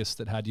locusts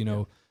that had,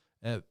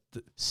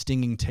 the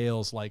stinging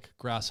tails like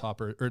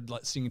grasshopper, or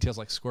stinging tails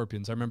like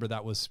scorpions. I remember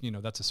that was,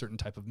 that's a certain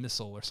type of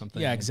missile or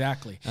something. Yeah,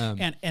 exactly.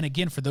 And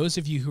again, for those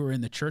of you who are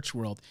in the church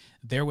world,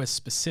 there was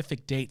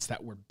specific dates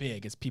that were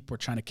big as people were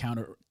trying to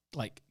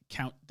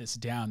count this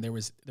down. There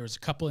was a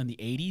couple in the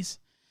 80s.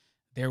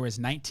 There was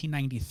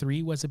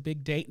 1993 was a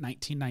big date.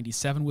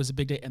 1997 was a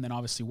big date. And then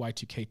obviously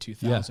Y2K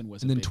 2000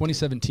 was a big date. And then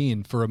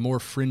 2017 for a more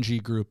fringy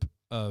group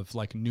of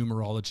like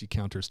numerology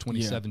counters,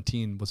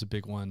 2017 was a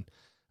big one.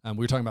 We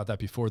were talking about that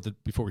before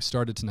we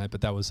started tonight,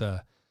 but that was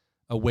a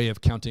way of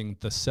counting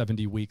the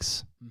 70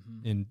 weeks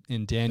in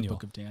Daniel. The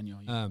book of Daniel.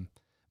 Yeah.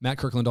 Matt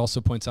Kirkland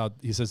also points out,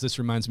 he says, this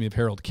reminds me of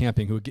Harold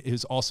Camping, who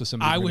is also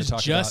somebody we're going to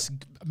talk about.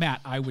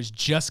 Matt, I was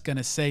just going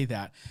to say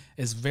that.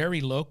 Is very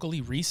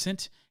locally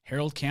recent.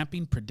 Harold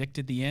Camping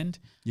predicted the end.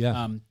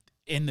 Yeah.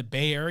 In the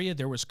Bay Area,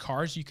 there was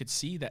cars you could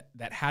see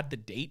that had the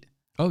date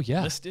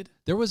listed.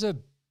 There was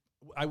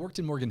I worked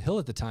in Morgan Hill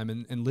at the time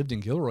and lived in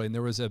Gilroy, and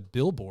there was a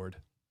billboard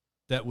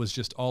that was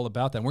just all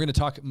about that. And we're going to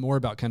talk more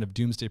about kind of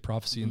doomsday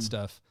prophecy and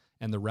stuff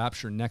and the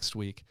rapture next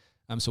week.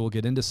 So we'll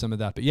get into some of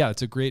that. But yeah,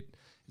 it's a great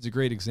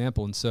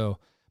example. And so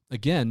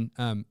again,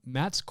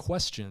 Matt's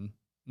question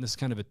and this is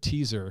kind of a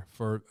teaser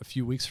for a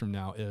few weeks from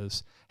now,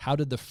 is how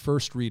did the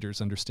first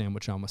readers understand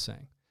what John was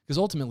saying? Because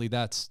ultimately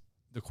that's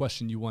the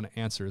question you want to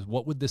answer, is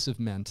what would this have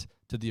meant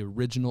to the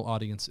original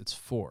audience it's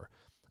for?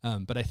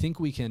 But I think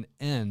we can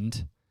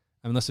end,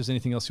 unless there's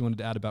anything else you wanted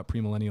to add about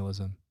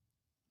premillennialism.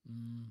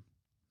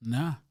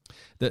 Nah.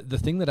 The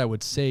thing that I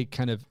would say,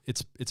 kind of,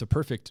 it's a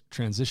perfect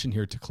transition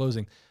here to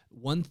closing.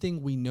 One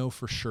thing we know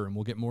for sure, and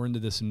we'll get more into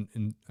this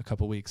in a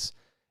couple weeks,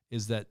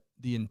 is that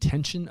the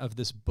intention of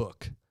this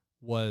book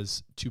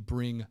was to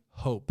bring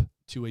hope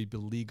to a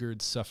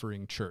beleaguered,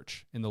 suffering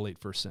church in the late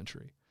first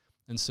century.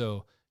 And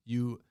so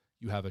you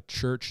have a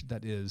church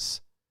that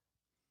is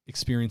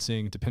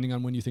experiencing, depending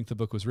on when you think the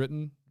book was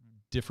written,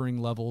 differing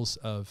levels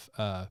of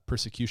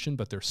persecution,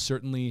 but they're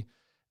certainly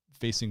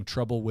facing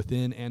trouble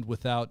within and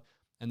without.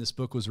 And this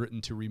book was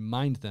written to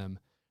remind them,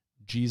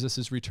 Jesus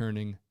is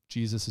returning,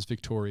 Jesus is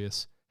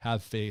victorious,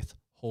 have faith,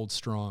 hold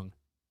strong,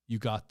 you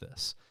got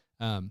this.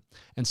 And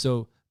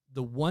so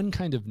the one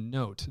kind of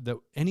note that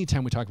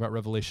anytime we talk about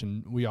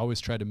Revelation, we always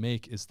try to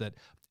make is that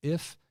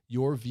if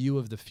your view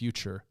of the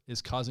future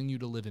is causing you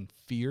to live in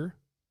fear,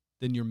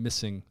 then you're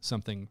missing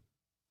something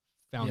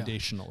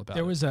foundational about it.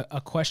 There was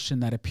a question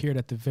that appeared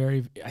at the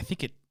very,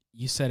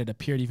 you said it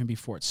appeared even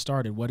before it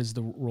started. What is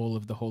the role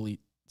of the Holy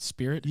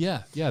Spirit?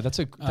 Yeah, that's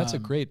a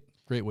great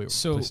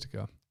place to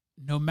go.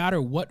 No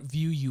matter what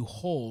view you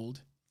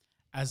hold,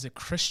 as a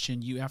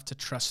Christian, you have to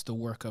trust the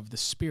work of the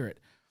Spirit.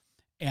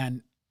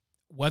 And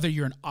whether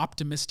you're an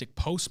optimistic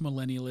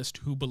post-millennialist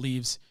who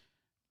believes,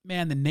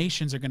 man, the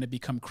nations are going to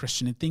become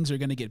Christian and things are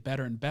going to get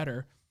better and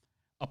better,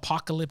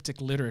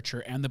 apocalyptic literature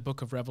and the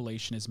book of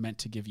Revelation is meant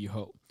to give you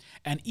hope.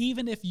 And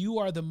even if you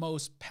are the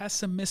most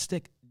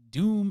pessimistic,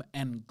 doom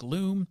and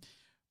gloom,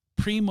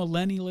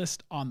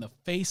 premillennialist on the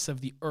face of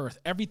the earth,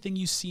 everything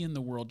you see in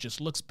the world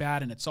just looks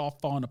bad and it's all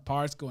falling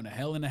apart, it's going to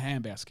hell in a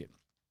handbasket.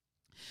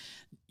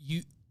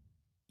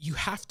 You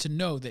have to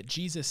know that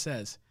Jesus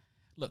says,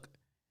 look,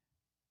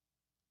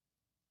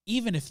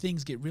 even if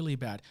things get really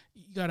bad,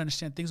 you got to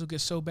understand things will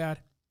get so bad,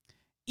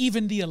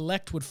 even the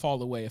elect would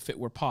fall away if it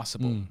were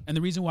possible. And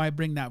the reason why I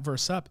bring that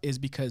verse up is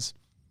because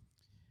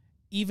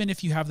even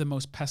if you have the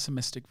most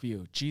pessimistic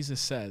view,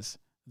 Jesus says,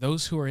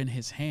 those who are in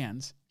his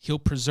hands, he'll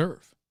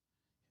preserve.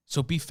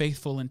 So be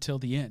faithful until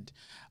the end.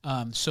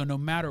 So no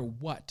matter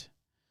what,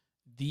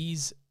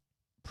 these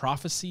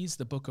prophecies,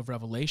 the book of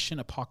Revelation,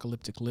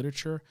 apocalyptic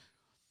literature,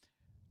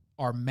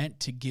 are meant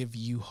to give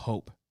you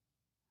hope.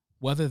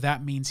 Whether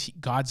that means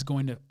God's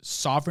going to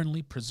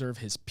sovereignly preserve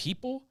his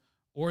people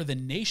or the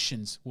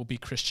nations will be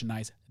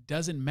Christianized,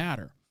 doesn't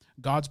matter.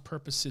 God's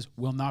purposes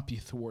will not be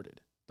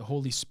thwarted. The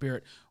Holy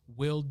Spirit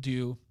will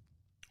do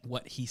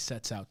what he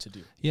sets out to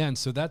do. Yeah, and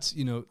so that's,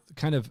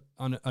 kind of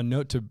on a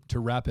note to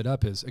wrap it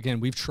up is, again,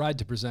 we've tried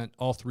to present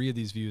all three of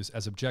these views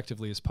as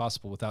objectively as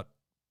possible without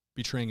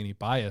betraying any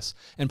bias.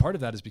 And part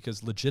of that is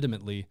because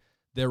legitimately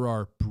there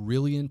are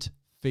brilliant,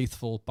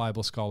 faithful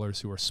Bible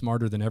scholars who are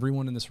smarter than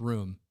everyone in this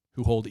room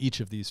who hold each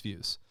of these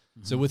views.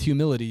 Mm-hmm. So with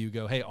humility, you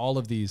go, hey, all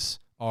of these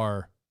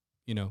are,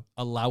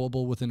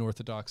 allowable within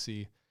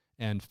orthodoxy,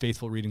 and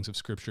faithful readings of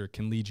Scripture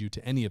can lead you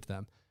to any of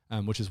them,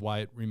 which is why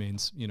it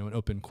remains, an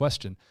open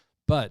question.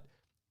 But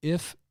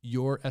if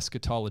your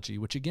eschatology,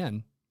 which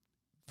again,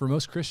 for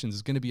most Christians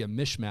is going to be a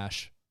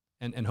mishmash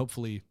and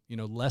hopefully,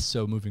 less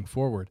so moving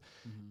forward,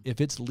 if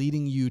it's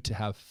leading you to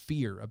have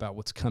fear about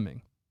what's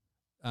coming,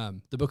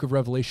 the book of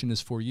Revelation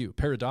is for you,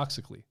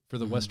 paradoxically, for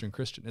the Western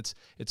Christian.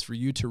 It's for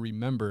you to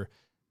remember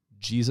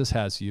Jesus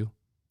has you.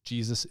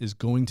 Jesus is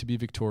going to be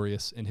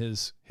victorious, and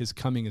his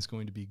coming is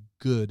going to be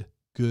good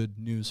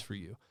news for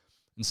you.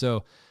 And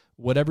so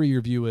whatever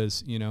your view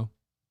is,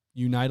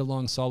 unite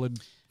along solid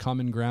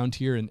common ground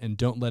here and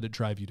don't let it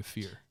drive you to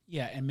fear.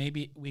 Yeah, and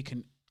maybe we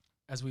can,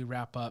 as we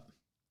wrap up,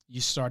 you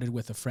started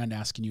with a friend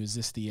asking you, is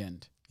this the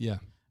end? Yeah.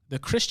 The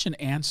Christian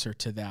answer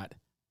to that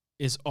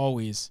is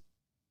always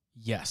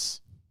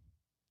yes,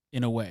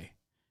 in a way.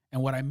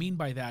 And what I mean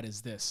by that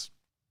is this.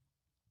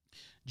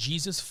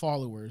 Jesus'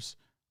 followers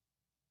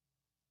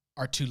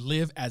are to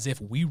live as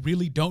if we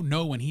really don't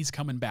know when he's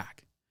coming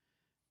back.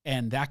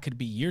 And that could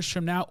be years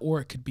from now,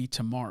 or it could be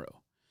tomorrow.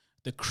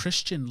 The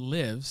Christian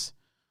lives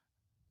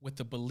with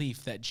the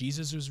belief that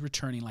Jesus is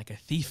returning like a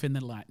thief in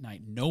the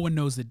night. No one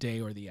knows the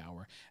day or the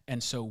hour.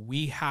 And so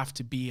we have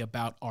to be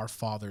about our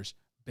Father's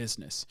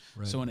business.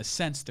 Right. So in a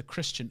sense, the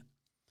Christian,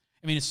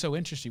 it's so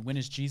interesting. When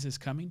is Jesus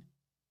coming?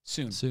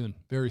 Soon. Soon.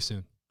 Very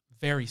soon.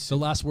 Very soon.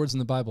 The last words in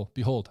the Bible,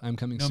 behold, I'm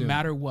coming soon. No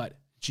matter what,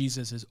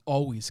 Jesus is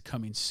always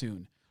coming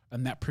soon.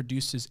 And that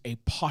produces a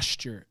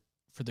posture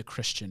for the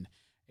Christian,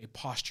 a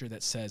posture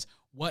that says,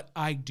 what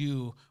I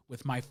do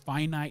with my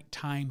finite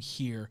time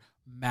here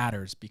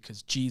matters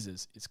because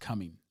Jesus is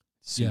coming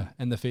soon. Yeah,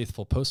 and the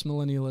faithful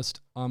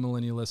postmillennialist,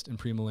 amillennialist, and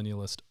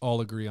premillennialist all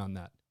agree on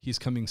that. He's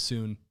coming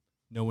soon.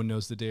 No one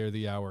knows the day or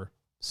the hour.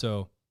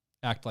 So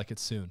act like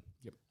it's soon.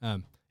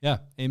 Yep. Yeah,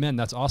 amen.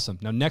 That's awesome.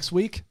 Now, next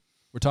week,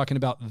 we're talking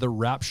about the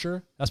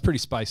rapture. That's pretty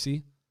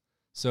spicy.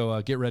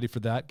 So get ready for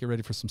that. Get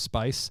ready for some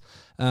spice.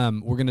 We're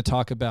going to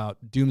talk about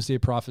doomsday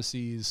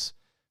prophecies,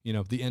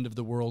 the end of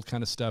the world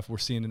kind of stuff. We're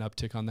seeing an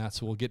uptick on that.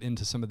 So we'll get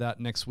into some of that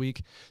next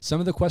week. Some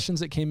of the questions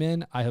that came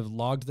in, I have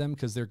logged them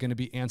because they're going to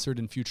be answered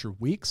in future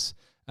weeks.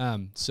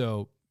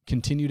 So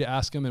continue to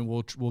ask them, and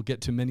we'll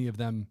get to many of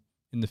them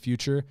in the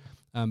future.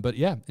 But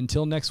yeah,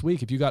 until next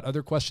week, if you got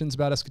other questions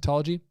about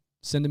eschatology,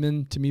 send them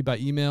in to me by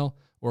email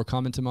or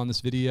comment them on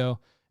this video.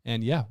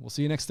 And yeah, we'll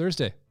see you next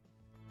Thursday.